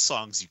goal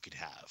songs you could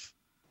have.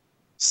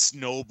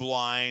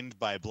 Snowblind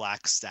by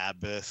Black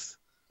Sabbath.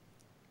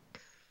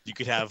 You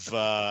could have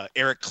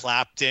Eric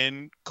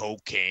Clapton,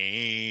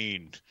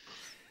 Cocaine.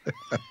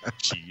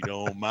 She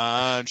don't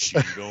mind,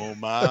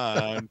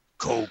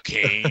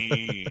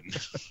 cocaine.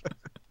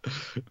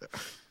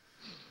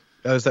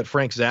 That was that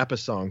Frank Zappa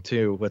song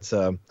too. What's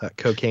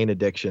Cocaine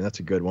Addiction? That's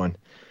a good one.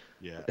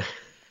 Yeah.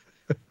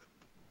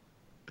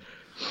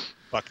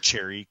 Buck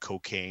Cherry,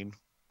 Cocaine.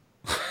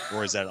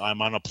 Or is that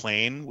I'm on a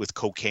plane with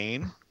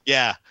cocaine?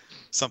 Yeah,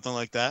 something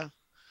like that.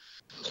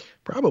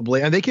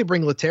 Probably, and they could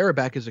bring Laterra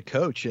back as a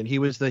coach, and he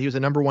was the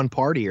number one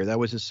partier. That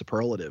was his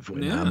superlative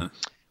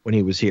when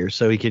he was here.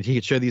 So he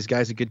could show these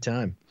guys a good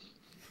time.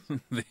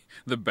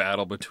 the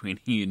battle between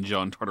he and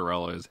John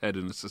Tortorella as head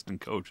and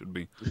assistant coach would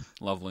be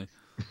lovely.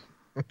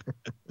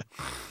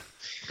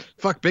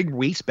 Fuck, big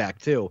Weiss back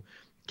too.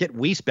 Get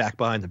Weiss back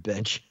behind the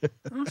bench.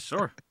 Oh,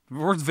 sure.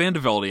 Where's Van de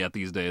Velde at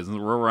these days?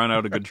 We're running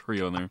out a good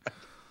trio in there.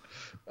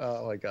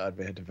 Oh my God,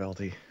 Van de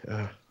Velde.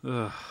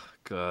 Oh,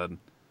 God.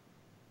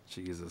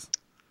 Jesus.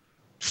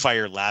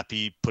 Fire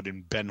Lappy, put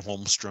in Ben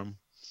Holmstrom.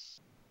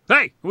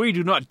 Hey, we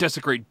do not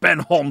desecrate Ben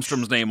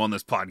Holmstrom's name on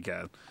this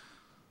podcast.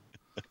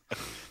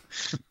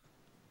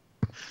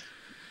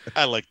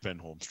 I like Ben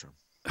Holmstrom.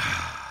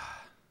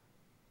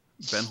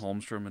 Ben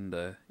Holmstrom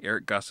and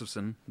Eric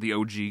Gustafson, the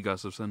OG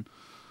Gustafson.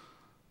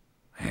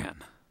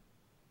 Man.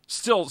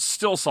 Still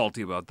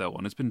salty about that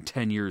one. It's been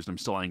 10 years and I'm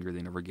still angry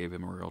they never gave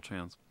him a real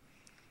chance.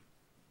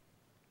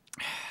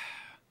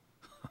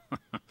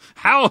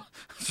 How?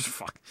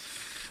 Fuck.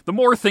 The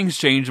more things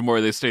change, the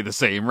more they stay the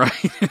same, right?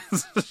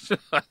 It's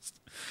just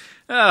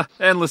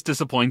endless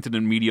disappointed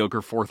and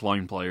mediocre fourth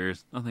line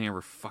players. Nothing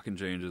ever fucking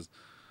changes.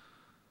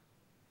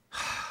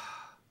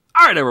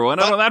 All right, everyone.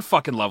 On that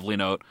fucking lovely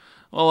note,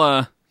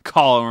 we'll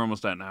call it. We're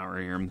almost at an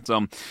hour here.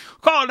 So,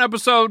 call it an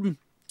episode.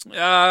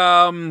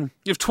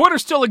 If Twitter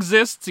still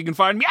exists, you can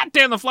find me at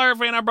Dan the Flyer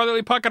Fan, at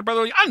Brotherly Puck, at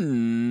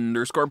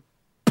Brotherly_pod.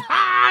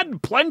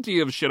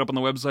 Plenty of shit up on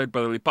the website,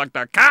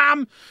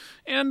 brotherlypuck.com,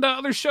 and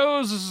other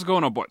shows. This is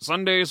going up,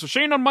 Sunday? So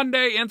Shane on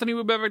Monday, Anthony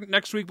will be back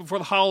next week before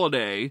the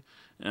holiday,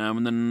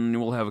 and then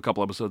we'll have a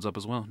couple episodes up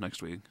as well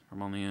next week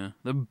from on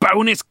the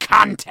bonus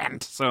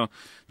content. So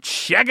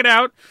check it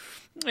out.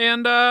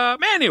 And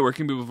Manny, where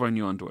can people find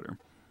you on Twitter?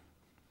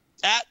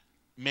 At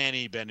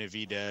Manny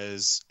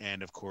Benavidez,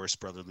 and of course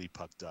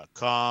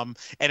brotherlypuck.com.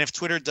 And if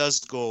Twitter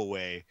does go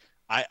away,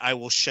 I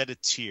will shed a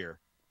tear.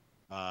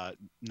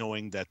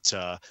 Knowing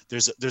that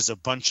there's a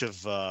bunch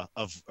of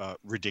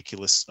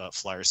ridiculous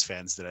Flyers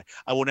fans that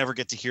I will never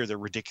get to hear their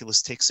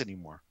ridiculous takes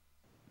anymore.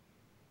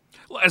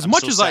 Well, as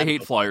much as I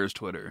hate Flyers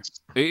Twitter,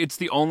 it's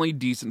the only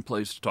decent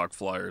place to talk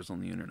Flyers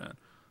on the internet.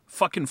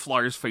 Fucking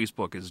Flyers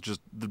Facebook is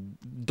just the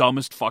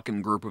dumbest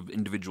fucking group of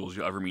individuals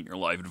you'll ever meet in your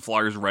life. And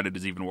Flyers Reddit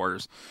is even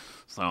worse.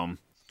 So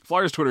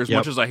Flyers Twitter, as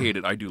much as I hate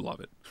it, I do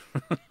love it.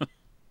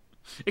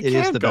 It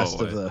is the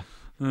best of the.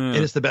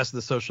 It is the best of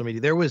the social media.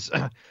 There was,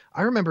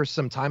 I remember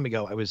some time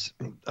ago, I was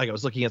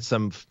looking at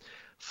some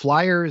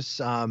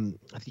Flyers, at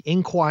the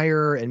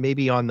Inquirer, and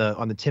maybe on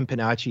the Tim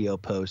Panaccio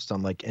post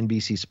on like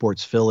NBC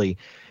Sports Philly.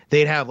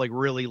 They'd have like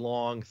really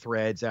long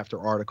threads after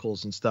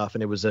articles and stuff,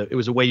 and it was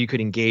a way you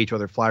could engage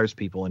with other Flyers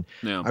people. And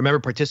I remember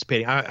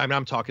participating.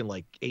 I'm talking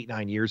like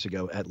 8-9 years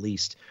ago at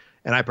least,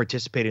 and I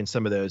participated in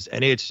some of those,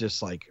 and it's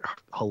just like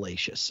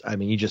hellacious. I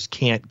mean, you just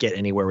can't get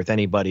anywhere with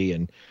anybody,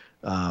 and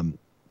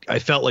I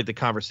felt like the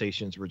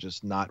conversations were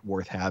just not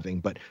worth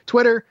having. But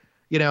Twitter,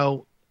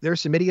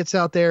 there's some idiots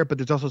out there, but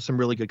there's also some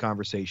really good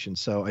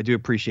conversations. So I do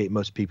appreciate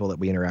most people that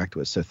we interact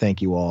with. So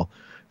thank you all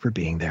for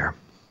being there.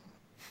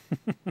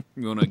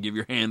 You want to give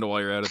your handle while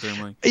you're at it there,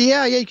 Mike?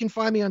 Yeah. You can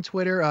find me on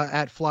Twitter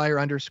at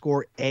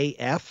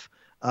Flyer_AF.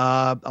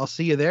 I'll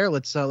see you there.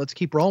 Let's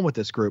keep rolling with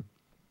this group.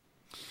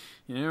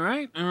 All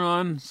right,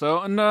 everyone. So,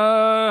 and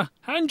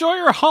enjoy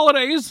your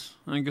holidays.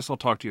 I guess I'll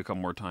talk to you a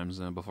couple more times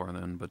before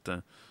then,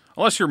 but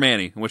unless you're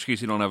Manny, in which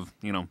case you don't have,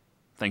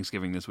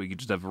 Thanksgiving this week. You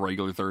just have a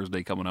regular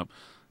Thursday coming up.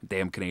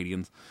 Damn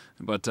Canadians.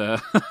 But, all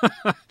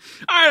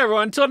right,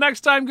 everyone. Until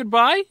next time,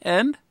 goodbye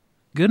and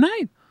good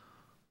night.